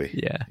exactly.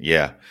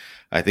 Yeah.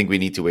 I think we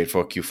need to wait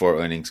for Q4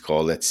 earnings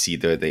call. Let's see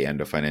the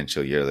end of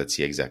financial year. Let's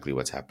see exactly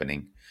what's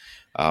happening.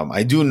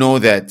 I do know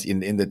that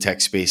in the tech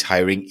space,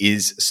 hiring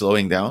is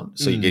slowing down.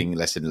 So you're getting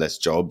less and less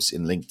jobs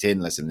in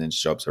LinkedIn, less and less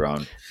jobs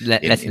around.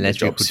 Less and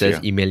less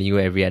recruiters emailing you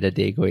every other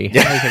day going,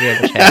 "Hi, can we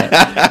have a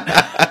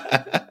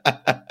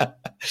chat?"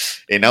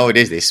 And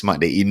nowadays they're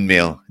smart. They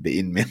email.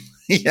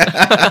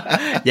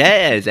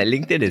 yeah, it's like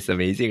LinkedIn is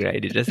amazing,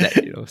 right? They just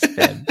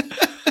spam.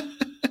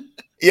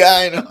 Yeah,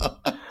 I know.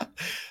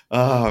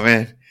 Oh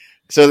man.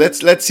 So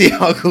let's see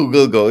how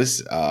Google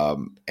goes.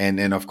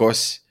 And of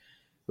course,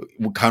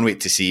 we can't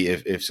wait to see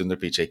if Sundar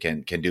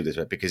Pichai can do this,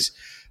 right? Because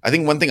I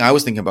think one thing I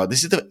was thinking about,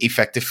 this is the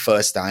effective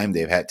first time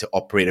they've had to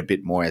operate a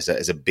bit more as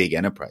a big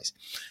enterprise.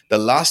 The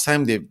last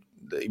time if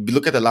you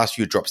look at the last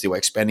few drops, they were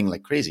expanding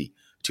like crazy.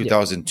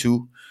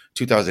 2002,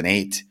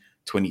 2008,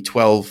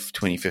 2012,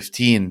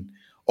 2015,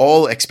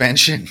 all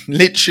expansion,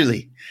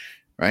 literally,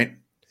 right?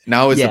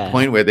 Now it's the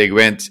point where they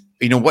went,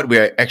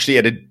 we're actually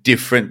at a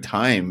different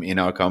time in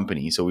our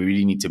company. So we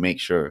really need to make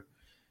sure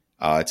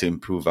to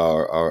improve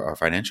our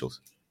financials.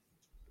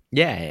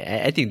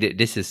 Yeah, I think that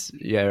this is,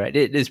 right.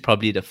 This is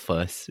probably the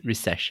first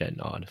recession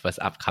or the first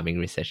upcoming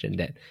recession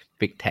that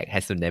big tech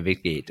has to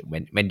navigate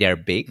when they're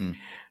big,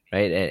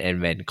 right?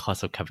 And when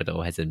cost of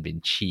capital hasn't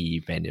been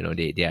cheap and,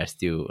 they are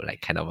still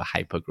like kind of a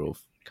hyper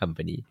growth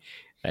company,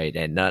 right?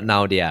 And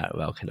now they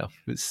are, kind of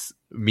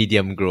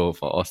medium growth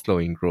or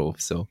slowing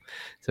growth. So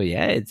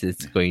yeah,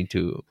 it's going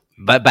to,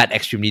 but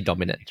extremely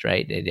dominant,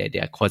 right? They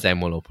are quasi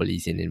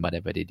monopolies in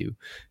whatever they do.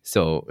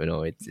 So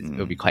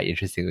it'll be quite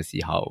interesting to see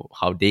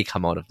how they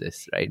come out of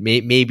this, right?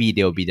 Maybe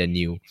they'll be the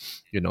new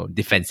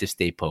defensive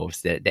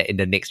staples that in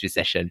the next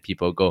recession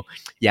people go,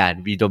 yeah,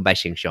 we don't buy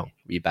Sheng Siong,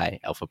 we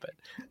buy Alphabet.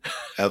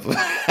 You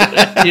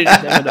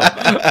never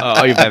know.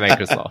 Or you buy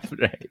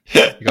Microsoft, right?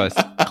 Because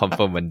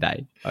confirm won't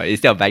die. Or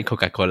instead of buying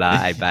Coca-Cola,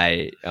 I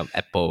buy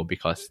Apple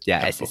because they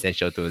are as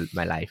essential to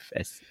my life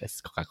as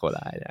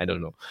Coca-Cola. I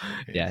don't know.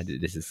 Yeah,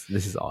 this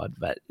is odd,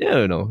 but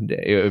it'll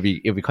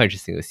be quite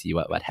interesting to see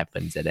what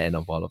happens at the end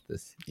of all of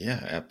this.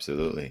 Yeah,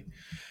 absolutely.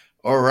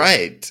 All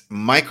right,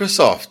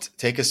 Microsoft,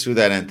 take us through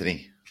that,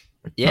 Anthony.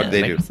 Yeah, How'd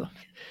they Microsoft.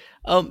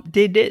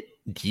 They did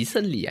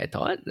decently, I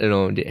thought.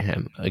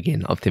 I'm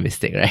again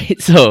optimistic,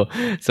 right? So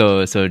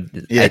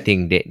I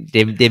think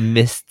they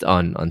missed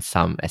on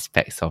some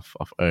aspects of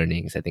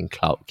earnings. I think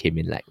cloud came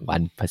in like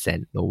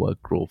 1% lower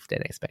growth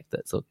than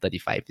expected. So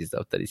 35 instead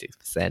of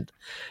 36%.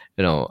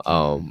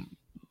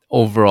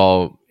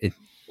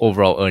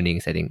 Overall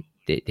earnings, I think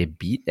they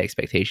beat the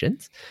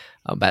expectations.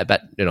 But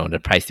the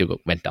price still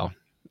went down,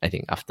 I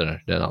think,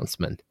 after the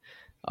announcement.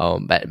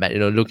 But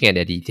looking at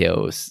the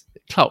details,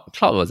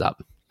 cloud was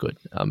up good.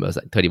 It was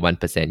like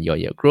 31%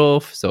 year-on-year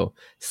growth, so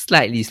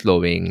slightly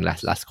slowing.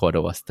 Last quarter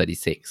was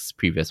 36.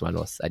 Previous one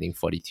was I think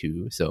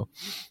 42. So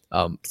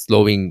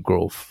slowing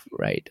growth,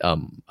 right?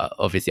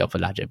 Obviously of a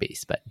larger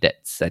base, but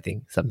that's I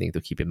think something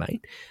to keep in mind.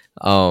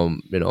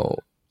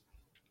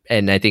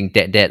 And I think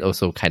that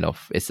also kind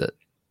of is a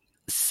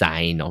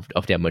sign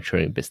of their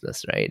maturing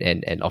business, right?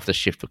 And of the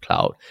shift to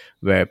cloud,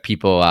 where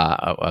people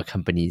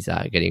companies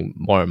are getting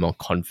more and more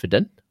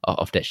confident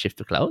of that shift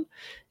to cloud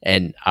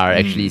and are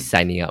actually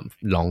signing up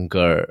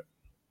longer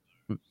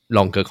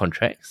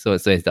contracts. So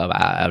instead of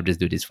I'll just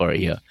do this for a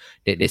year,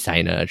 they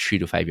sign a 3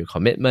 to 5 year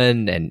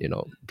commitment, and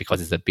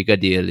because it's a bigger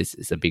deal,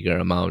 it's a bigger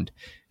amount.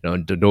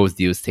 Those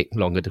deals take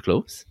longer to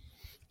close.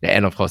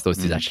 And of course, those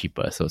deals are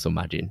cheaper, so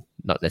margin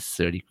not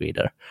necessarily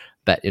greater.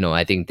 But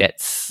I think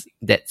that's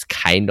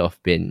kind of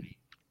been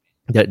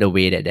the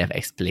way that they've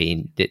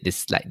explained this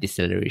slight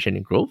deceleration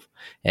in growth,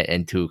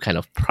 and to kind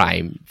of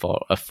prime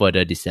for a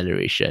further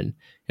deceleration,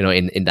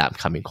 in the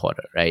upcoming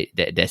quarter, right?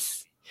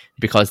 That's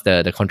because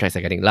the contracts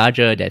are getting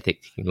larger, they're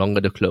taking longer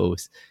to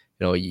close.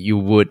 You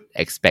would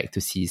expect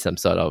to see some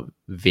sort of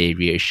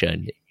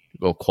variation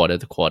quarter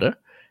to quarter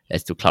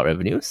as to cloud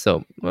revenues.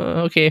 So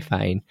okay,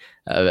 fine,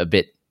 a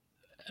bit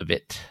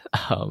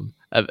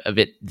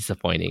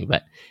disappointing,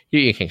 but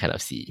you can kind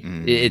of see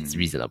it's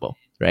reasonable,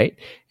 right?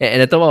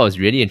 And I thought what was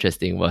really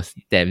interesting was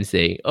them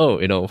saying,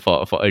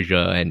 for Azure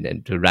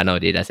and to run our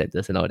data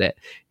centers and all that,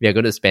 we are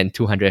going to spend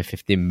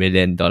 $250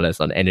 million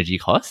on energy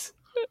costs.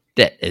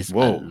 That is a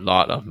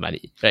lot of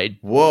money, right?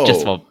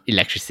 Just for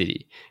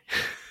electricity.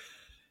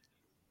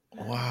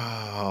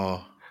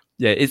 Wow.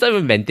 Yeah, it's not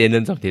even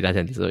maintenance of data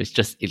centers, so it's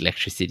just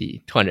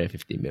electricity,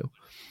 250 mil.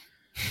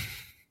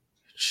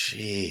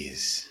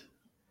 Jeez.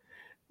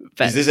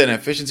 But is this an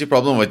efficiency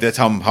problem, or that's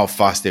how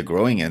fast they're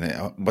growing and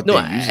what they're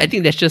using? I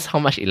think that's just how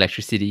much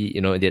electricity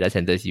data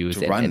centers use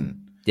to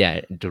run.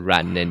 To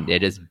run, and they're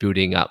just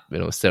building up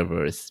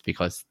servers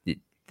because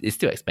it's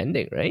still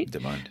expanding, right?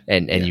 Demand,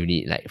 and you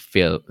need like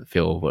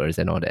failovers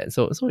and all that.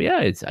 So yeah,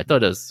 I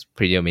thought it was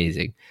pretty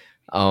amazing.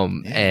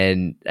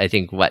 And I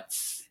think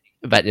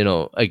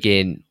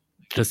again,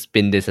 to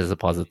spin this as a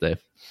positive,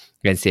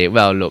 you can say,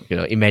 well, look,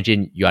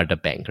 imagine you are the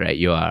bank, right?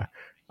 You are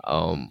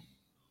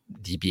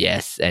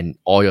DBS and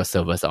all your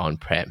servers are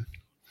on-prem,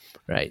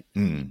 right?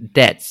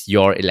 That's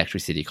your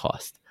electricity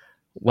cost.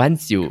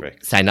 Once you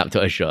sign up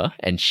to Azure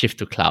and shift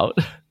to cloud,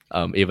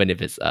 even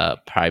if it's a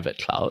private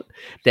cloud,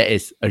 that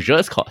is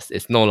Azure's cost.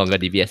 It's no longer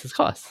DBS's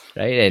cost,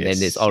 right? And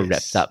it's all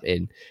wrapped up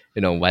in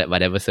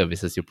whatever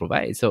services you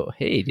provide. So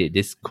hey,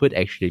 this could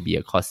actually be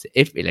a cost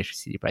if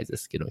electricity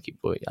prices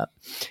keep going up.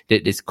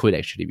 This could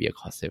actually be a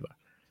cost saver,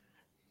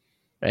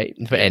 right?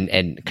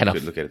 And kind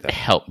of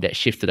help that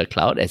shift to the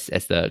cloud as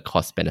the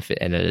cost benefit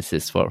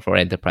analysis for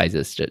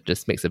enterprises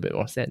just makes a bit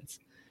more sense.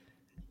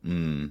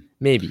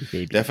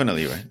 Maybe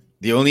definitely, right?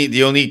 The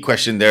only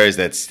question there is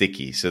that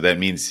sticky. So that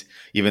means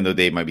even though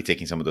they might be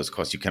taking some of those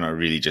costs, you cannot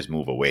really just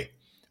move away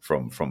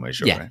from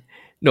Azure, right?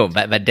 No,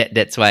 but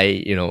that's why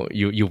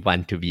you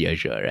want to be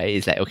Azure, right?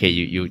 It's like, okay,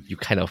 you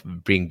kind of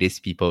bring these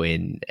people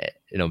in,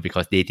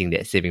 because they think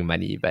they're saving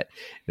money, but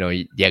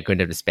they're going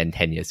to have to spend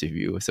 10 years with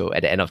you. So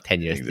at the end of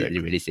 10 years, they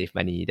really save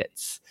money.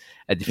 That's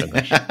a different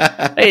question.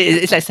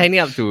 It's like signing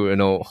up to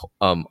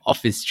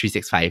Office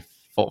 365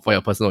 for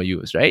your personal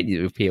use, right?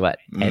 You pay what,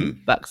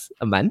 $10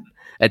 a month,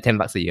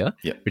 $10 a year,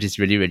 which is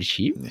really, really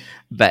cheap.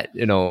 But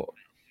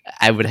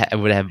I would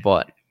have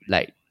bought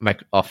like my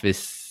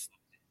Office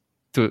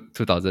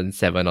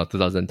 2007 or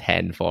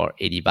 2010 for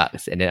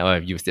 $80, and then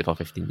I've used it for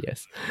 15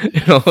 years.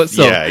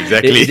 So yeah,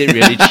 exactly. Is it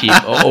really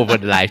cheap over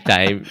the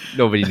lifetime?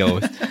 Nobody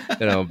knows.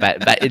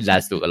 But it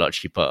does look a lot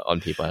cheaper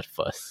on paper at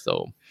first.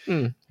 So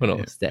who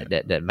knows?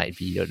 That might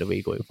be the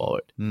way going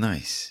forward.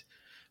 Nice.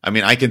 I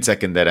mean, I can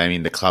second that. I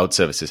mean, the cloud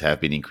services have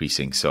been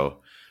increasing. So,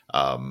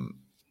 and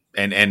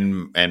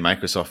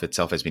Microsoft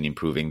itself has been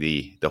improving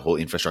the whole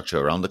infrastructure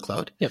around the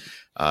cloud,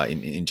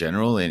 in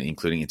general, and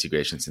including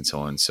integrations and so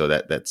on. So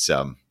that's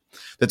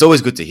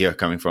always good to hear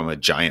coming from a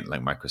giant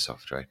like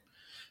Microsoft, right?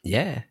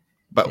 Yeah.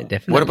 But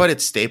definitely. What about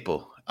its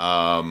staple?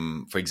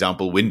 For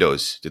example,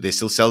 Windows. Do they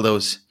still sell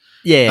those?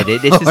 Yeah, they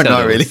still sell not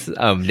those.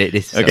 Really?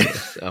 They still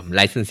sell those.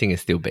 Licensing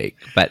is still big,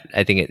 but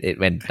I think it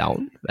went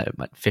down by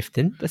about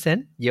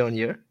 15% year on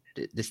year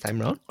this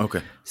time around.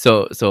 Okay.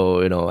 So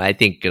I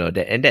think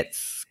and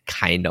that's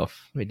kind of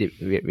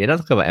we're not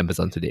talking about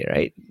Amazon today,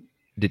 right?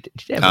 Did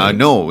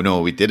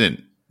no, we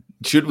didn't.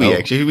 Should we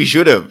actually? We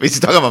should have. We're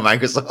talking about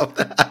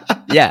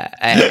Microsoft. Yeah,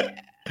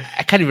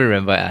 I can't even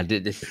remember.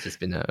 This has just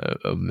been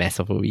a mess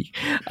of a week.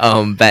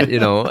 But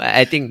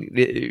I think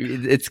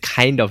it's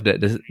kind of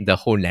the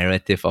whole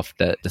narrative of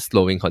the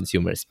slowing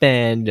consumer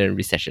spend, the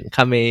recession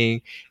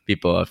coming.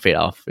 People are afraid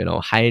of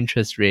high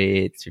interest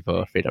rates. People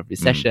are afraid of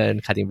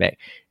recession, cutting back,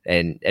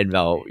 and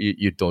well,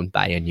 you don't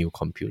buy a new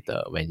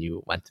computer when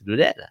you want to do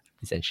that,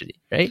 essentially,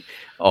 right?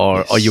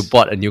 Or you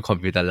bought a new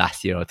computer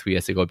last year or 2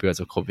 years ago because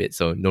of COVID,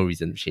 so no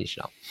reason to change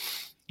now.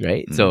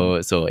 Right.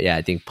 So yeah,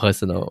 I think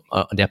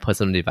their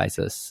personal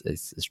devices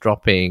is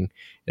dropping,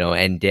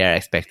 and they're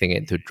expecting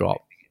it to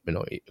drop,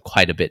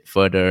 quite a bit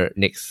further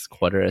next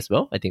quarter as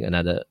well. I think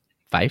another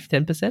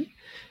 5-10%.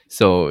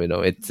 So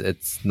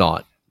it's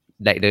not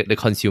like the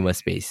consumer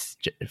space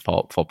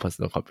for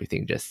personal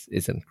computing just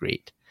isn't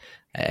great.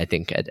 I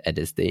think at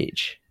this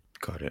stage.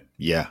 Got it.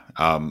 Yeah.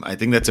 I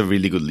think that's a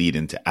really good lead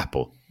into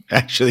Apple,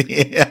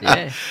 actually.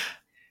 Yeah.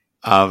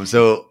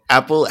 So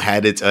Apple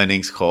had its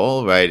earnings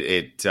call, right?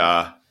 It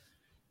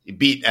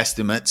beat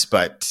estimates,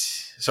 but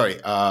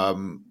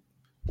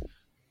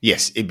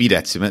yes, it beat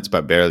estimates,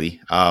 but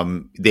barely.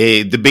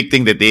 The big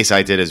thing that they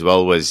cited as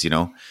well was,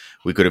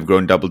 we could have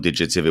grown double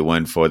digits if it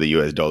weren't for the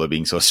US dollar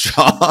being so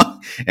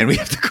strong, and we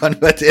have to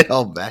convert it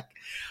all back.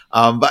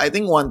 But I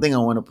think one thing I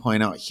want to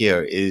point out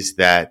here is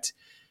that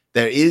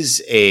there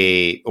is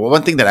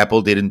one thing that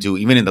Apple didn't do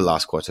even in the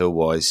last quarter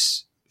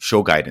was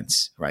show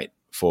guidance, right?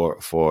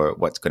 For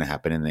what's going to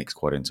happen in the next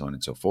quarter and so on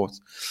and so forth.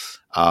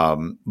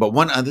 But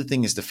one other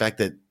thing is the fact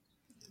that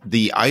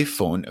the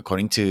iPhone,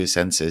 according to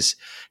census,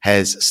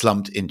 has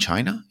slumped in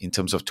China in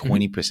terms of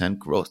 20%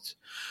 growth.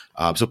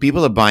 So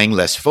people are buying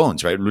less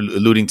phones, right?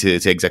 Alluding to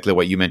exactly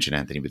what you mentioned,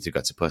 Anthony, with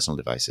regards to personal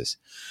devices.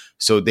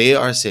 So they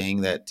are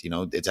saying that,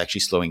 it's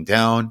actually slowing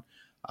down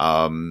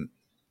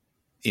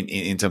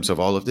in terms of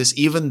all of this,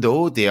 even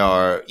though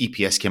their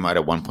EPS came out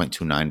at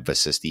 1.29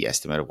 versus the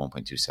estimate of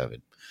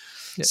 1.27.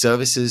 Yep.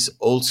 Services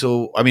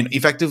also,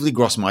 effectively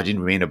gross margin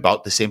remained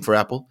about the same for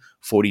Apple,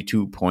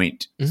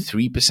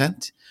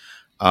 42.3%.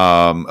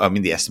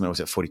 The estimate was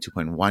at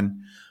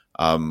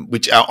 42.1,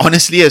 which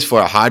honestly, as for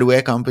a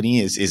hardware company,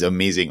 is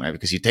amazing, right?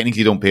 Because you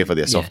technically don't pay for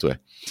their software.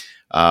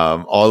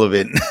 All of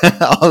it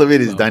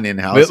is done in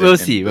house. We'll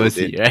see, right? We'll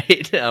see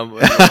next year.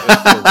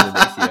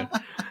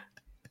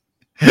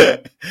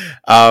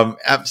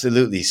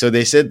 Absolutely. So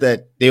they said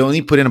that they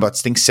only put in about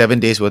 7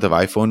 days worth of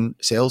iPhone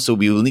sales. So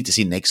we will need to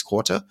see next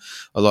quarter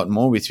a lot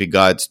more with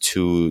regards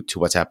to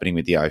what's happening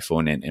with the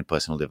iPhone and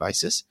personal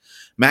devices.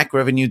 Mac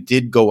revenue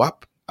did go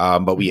up,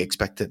 but we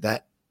expected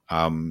that.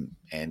 And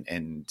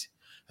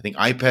I think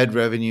iPad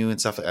revenue and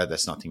stuff like that,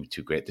 that's not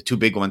too great. The two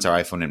big ones are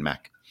iPhone and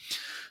Mac.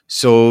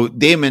 So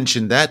they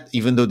mentioned that,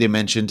 even though they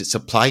mentioned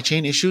supply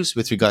chain issues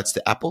with regards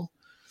to Apple.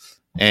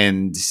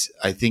 And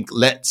I think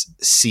let's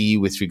see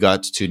with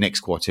regards to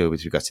next quarter,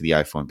 with regards to the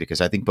iPhone, because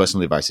I think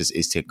personal devices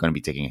is going to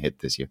be taking a hit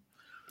this year.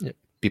 Yep.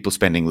 People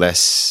spending less,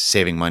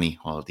 saving money,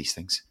 all of these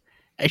things.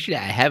 Actually,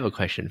 I have a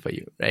question for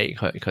you, right?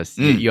 Because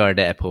you are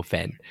the Apple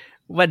fan.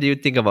 What do you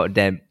think about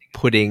them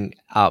putting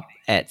up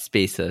ad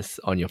spaces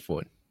on your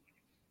phone?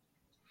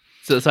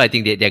 So I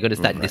think they're going to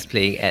start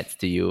displaying ads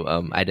to you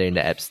either in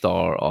the App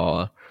Store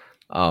or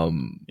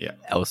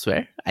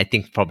elsewhere. I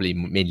think probably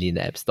mainly in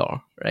the App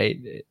Store, right?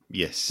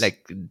 Yes.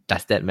 Like,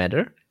 does that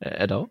matter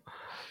at all?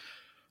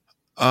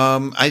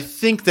 I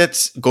think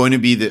that's going to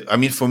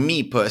be for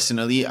me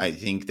personally, I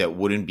think that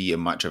wouldn't be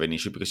much of an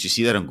issue because you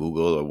see that on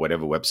Google or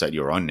whatever website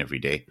you're on every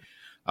day.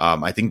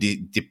 I think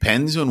it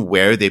depends on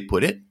where they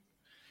put it.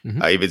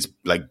 Mm-hmm. If it's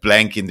like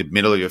blank in the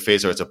middle of your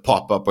face or it's a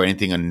pop-up or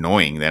anything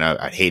annoying, then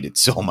I hate it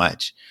so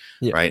much,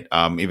 right?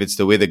 If it's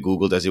the way that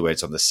Google does it where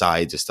it's on the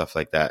sides or stuff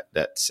like that,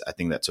 I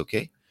think that's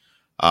okay.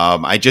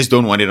 I just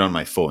don't want it on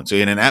my phone. So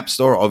in an app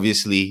store,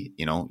 obviously,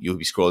 you'll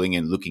be scrolling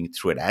and looking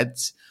through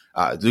ads,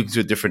 looking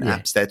through different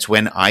apps. That's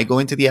when I go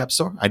into the app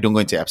store. I don't go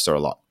into the app store a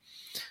lot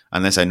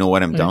unless I know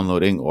what I'm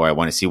downloading or I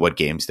want to see what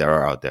games there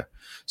are out there.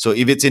 So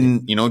if it's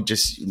in,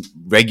 just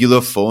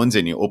regular phones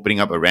and you're opening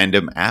up a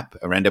random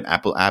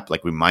Apple app,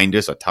 like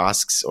reminders or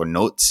tasks or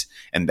notes,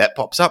 and that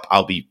pops up,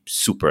 I'll be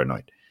super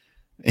annoyed.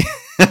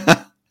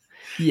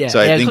 So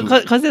I think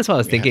because that's what I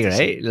was thinking,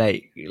 right?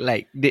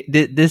 Like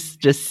this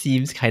just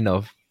seems kind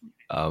of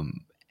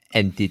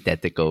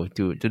antithetical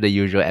to the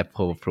usual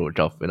Apple approach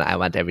of I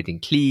want everything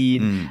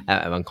clean,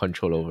 I want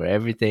control over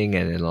everything,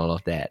 and all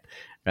of that,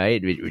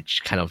 right?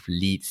 Which kind of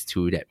leads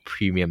to that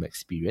premium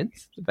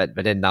experience. But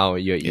then now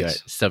you're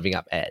serving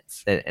up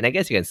ads, and I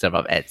guess you can serve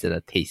up ads in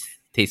a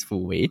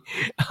tasteful way.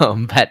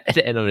 But at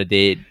the end of the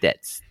day,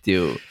 that's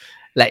still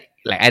like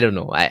I don't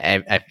know.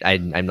 I'm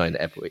not in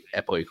the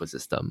Apple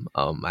ecosystem.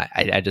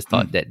 I just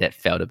thought that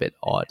felt a bit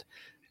odd.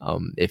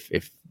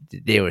 If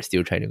they were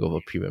still trying to go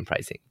for premium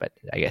pricing, but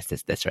I guess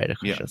that's where the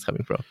question is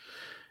coming from.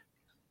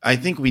 I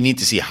think we need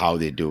to see how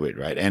they do it,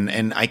 right?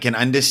 And I can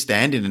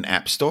understand in an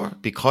app store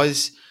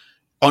because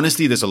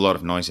honestly, there's a lot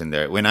of noise in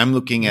there. When I'm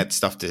looking at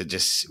stuff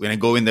when I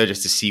go in there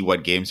just to see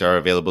what games are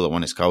available I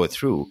want to scour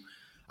through,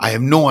 I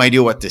have no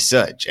idea what to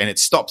search, and it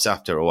stops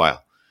after a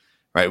while.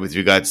 Right, with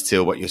regards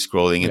to what you're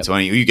scrolling and so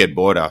on, you get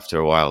bored after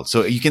a while.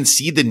 So you can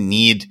see the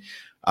need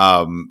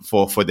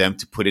for them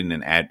to put in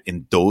an ad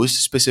in those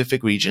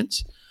specific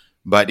regions.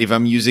 But if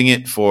I'm using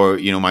it for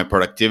my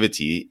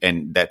productivity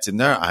and that's in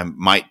there, I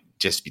might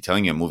just be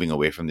telling you I'm moving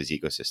away from this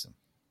ecosystem.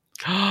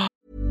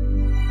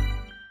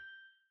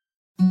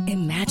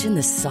 Imagine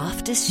the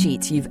softest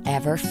sheets you've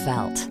ever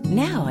felt.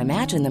 Now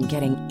imagine them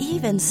getting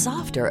even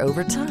softer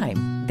over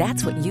time.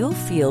 That's what you'll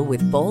feel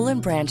with Bowl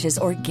and Branch's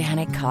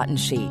organic cotton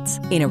sheets.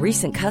 In a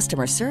recent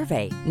customer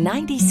survey,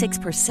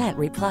 96%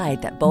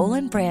 replied that Bowl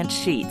and Branch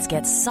sheets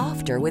get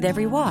softer with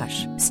every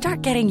wash.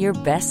 Start getting your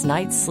best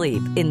night's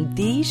sleep in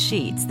these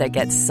sheets that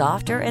get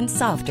softer and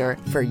softer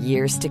for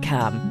years to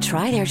come.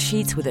 Try their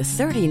sheets with a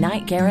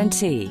 30-night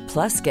guarantee.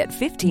 Plus, get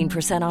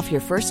 15% off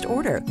your first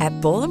order at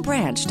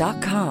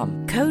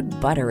bowlandbranch.com. Code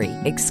BUTTERY.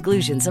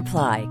 Exclusions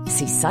apply.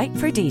 See site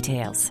for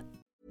details.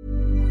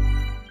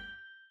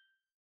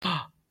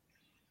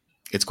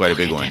 It's quite a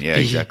big one. Yeah,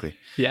 exactly.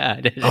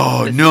 Yeah.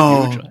 Oh, that's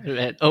no. a huge one,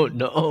 man. Oh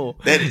no.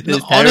 No,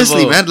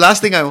 honestly, man,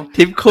 last thing I want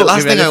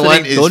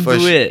is don't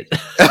do it.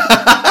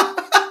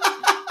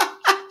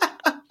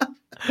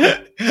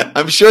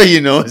 I'm sure he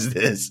knows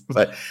this,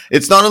 but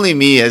it's not only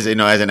me as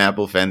as an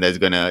Apple fan that's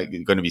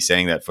gonna be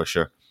saying that for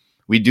sure.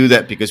 We do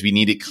that because we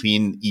need it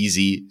clean,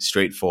 easy,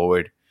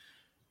 straightforward.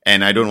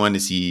 And I don't want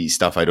to see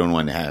stuff I don't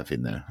want to have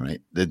in there,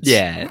 right? That's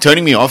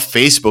turning me off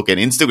Facebook and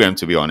Instagram,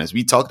 to be honest.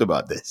 We talked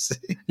about this.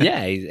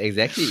 Yeah,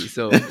 exactly.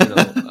 So,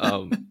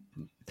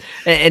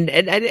 and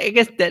I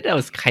guess that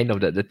was kind of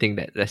the thing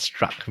that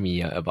struck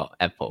me about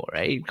Apple,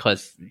 right?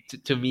 Because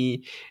to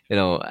me,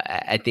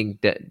 I think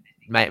that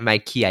my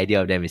key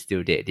idea of them is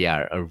still they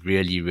are a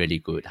really, really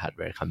good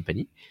hardware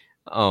company.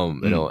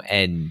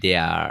 And they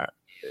are,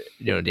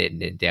 they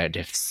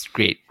have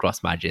great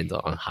gross margins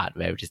on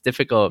hardware, which is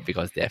difficult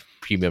because they have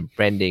premium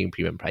branding,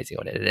 premium pricing,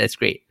 all that. That's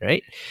great,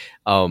 right?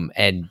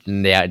 And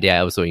they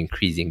are also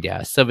increasing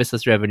their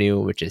services revenue,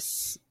 which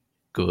is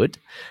good.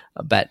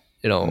 But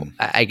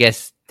I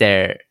guess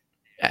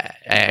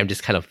I'm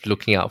just kind of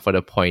looking out for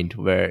the point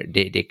where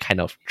they kind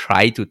of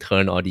try to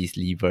turn all these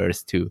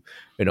levers to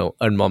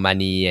earn more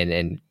money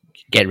and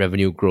get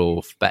revenue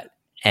growth, but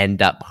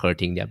end up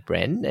hurting their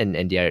brand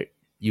and their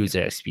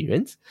user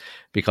experience,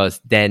 because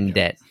then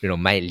that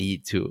might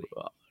lead to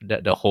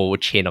the whole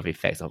chain of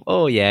effects of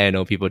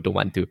people don't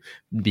want to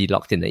be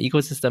locked in the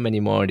ecosystem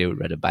anymore. They would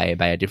rather buy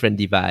a different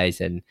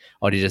device,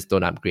 or they just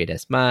don't upgrade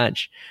as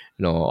much,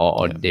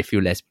 or they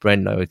feel less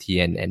brand loyalty,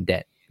 and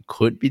that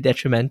could be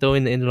detrimental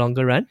in the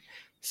longer run.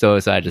 So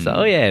I just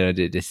thought,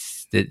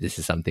 this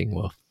is something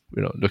worth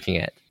looking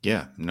at.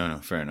 Yeah, no,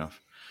 fair enough.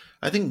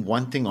 I think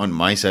one thing on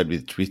my side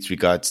with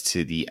regards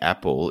to the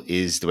Apple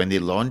is when they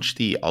launched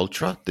the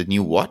Ultra, the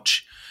new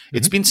watch,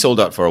 it's been sold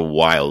out for a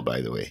while,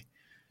 by the way.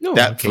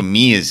 For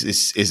me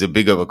is a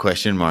big of a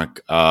question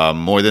mark,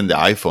 more than the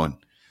iPhone.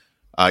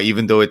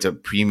 Even though it's a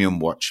premium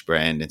watch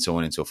brand and so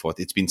on and so forth,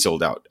 it's been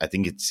sold out. I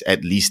think it's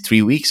at least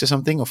 3 weeks or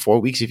something, or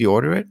 4 weeks if you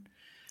order it.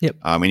 Yep.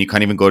 And you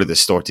can't even go to the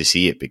store to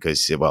see it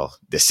because,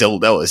 they're still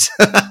those.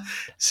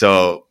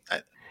 So...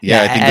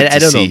 I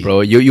don't know,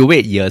 bro. You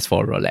wait years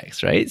for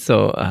Rolex, right?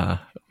 So a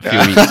few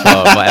weeks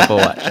for Apple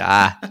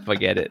Watch.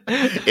 Forget it.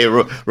 Hey,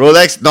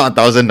 Rolex, not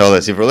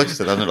 $1,000. If Rolex is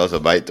 $1,000, I'll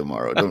buy it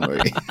tomorrow. Don't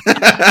worry.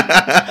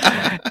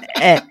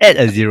 add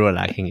a zero,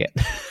 I can get.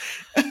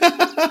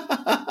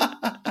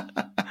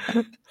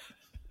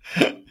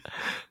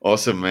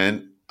 Awesome,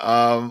 man.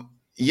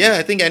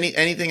 I think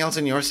anything else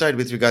on your side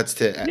with regards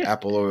to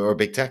Apple or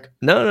big tech?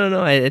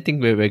 No. I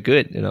think we're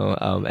good.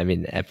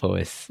 Apple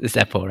is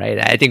Apple, right?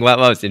 I think what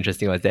was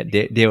interesting was that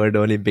they were the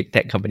only big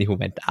tech company who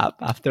went up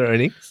after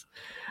earnings.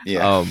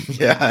 Yeah.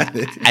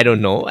 I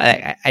don't know.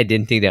 I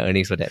didn't think their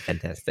earnings were that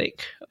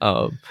fantastic.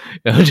 To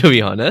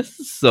be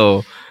honest.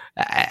 So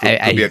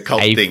I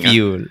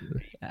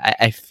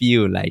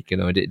feel like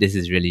this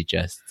is really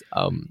just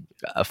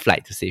a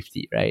flight to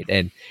safety, right?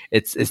 And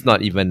it's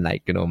not even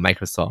like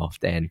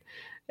Microsoft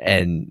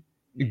and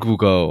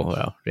Google.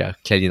 Well, yeah,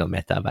 clearly not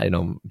Meta, but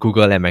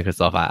Google and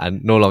Microsoft are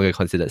no longer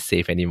considered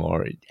safe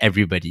anymore.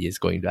 Everybody is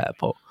going to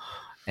Apple,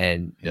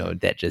 and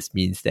that just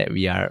means that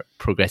we are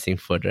progressing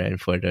further and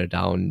further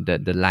down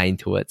the line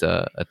towards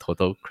a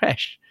total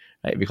crash,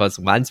 right? Because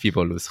once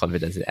people lose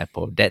confidence in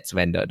Apple, that's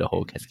when the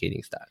whole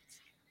cascading starts.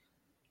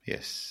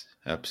 Yes,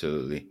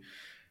 absolutely.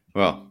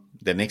 Well,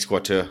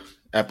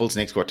 Apple's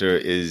next quarter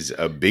is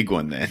a big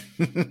one then.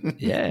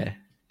 Yeah,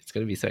 it's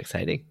going to be so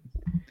exciting.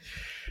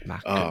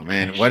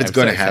 Man, what is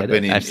going to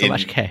happen? I have so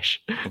much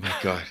cash. Oh my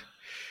God.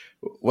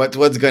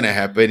 What's going to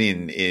happen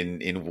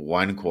in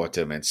 1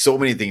 quarter, man? So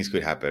many things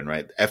could happen,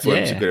 right?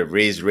 FOMC could have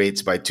raised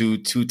rates by two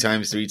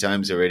times, 3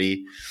 times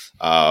already.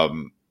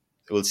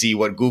 We'll see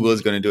what Google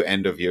is going to do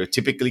end of year.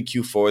 Typically,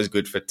 Q4 is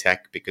good for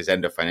tech because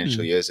end of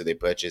financial year, so they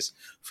purchase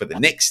for the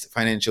next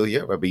financial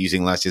year. We'll be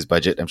using last year's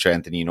budget. I'm sure,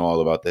 Anthony, you know all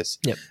about this.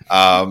 Yep.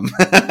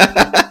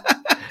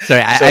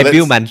 Sorry, I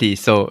bill monthly,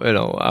 so I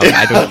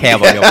don't care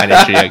about your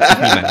financial year. Give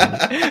me my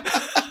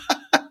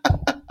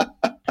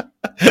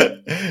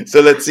money. So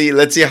let's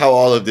see how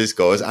all of this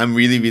goes. I'm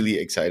really, really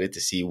excited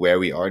to see where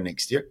we are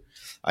next year.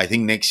 I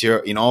think next year,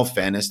 in all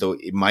fairness, though,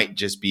 it might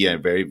just be a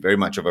very, very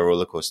much of a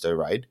roller coaster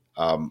ride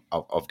of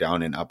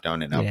down and up,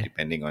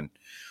 depending on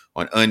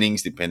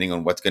earnings, depending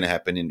on what's going to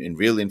happen in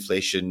real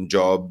inflation,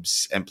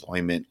 jobs,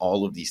 employment.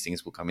 All of these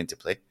things will come into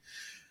play.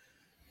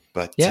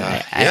 But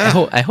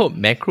I hope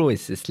macro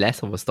is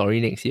less of a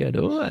story next year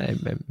though.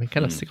 I'm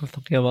kind of sick of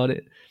talking about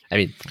it. I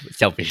mean,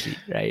 selfishly,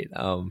 right?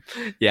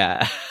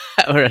 Yeah,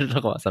 I'd rather talk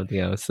about something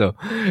else. So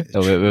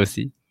we'll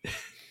see.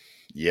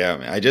 Yeah,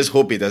 man. I just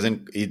hope it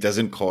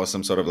doesn't cause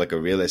some sort of like a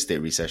real estate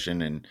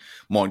recession and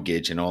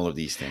mortgage and all of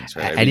these things,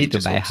 right? I need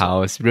to buy a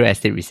house. Real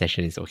estate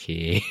recession is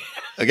okay.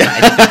 Okay. I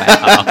need to buy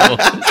a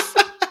house.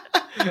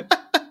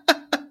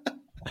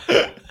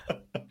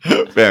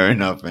 Fair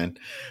enough, man.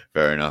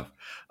 Fair enough.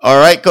 All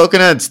right,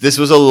 coconuts. This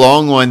was a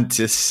long one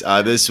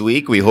this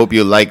week. We hope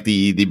you like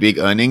the big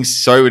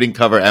earnings. Sorry we didn't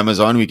cover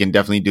Amazon. We can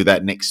definitely do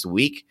that next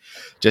week.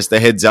 Just a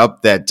heads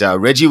up that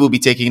Reggie will be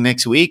taking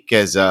next week,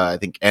 as I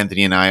think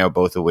Anthony and I are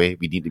both away.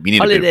 We need Holiday. a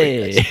bit of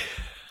break, guys.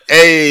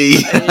 Hey,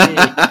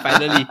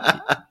 finally.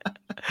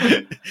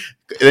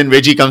 Then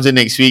Reggie comes in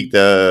next week.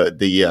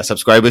 The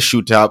subscribers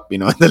shoot up.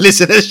 The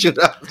listeners shoot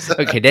up. So.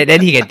 Okay,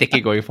 then he can take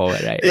it going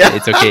forward, right? Yeah.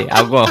 It's okay.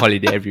 I'll go on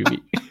holiday every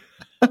week.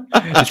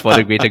 It's for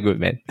the greater good,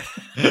 man.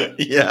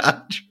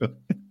 Yeah, true.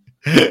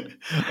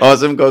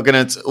 Awesome,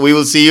 coconuts. We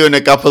will see you in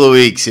a couple of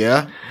weeks,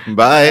 yeah?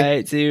 Bye. All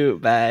right, see you.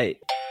 Bye.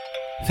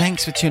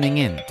 Thanks for tuning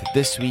in to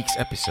this week's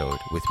episode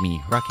with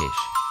me, Rakesh,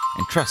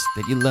 and trust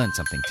that you learned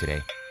something today.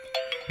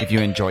 If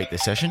you enjoyed the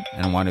session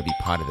and want to be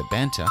part of the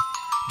banter,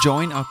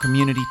 join our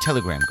community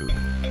Telegram group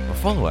or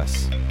follow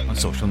us on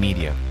social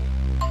media.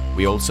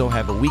 We also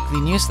have a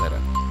weekly newsletter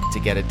to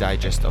get a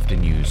digest of the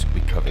news we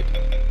covered.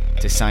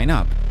 To sign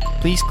up,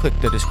 please click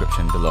the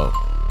description below.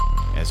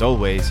 As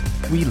always,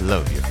 we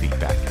love your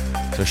feedback,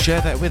 so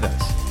share that with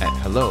us at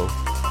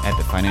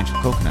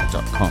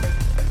hello@thefinancialcoconut.com.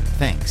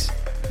 Thanks,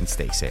 and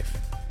stay safe.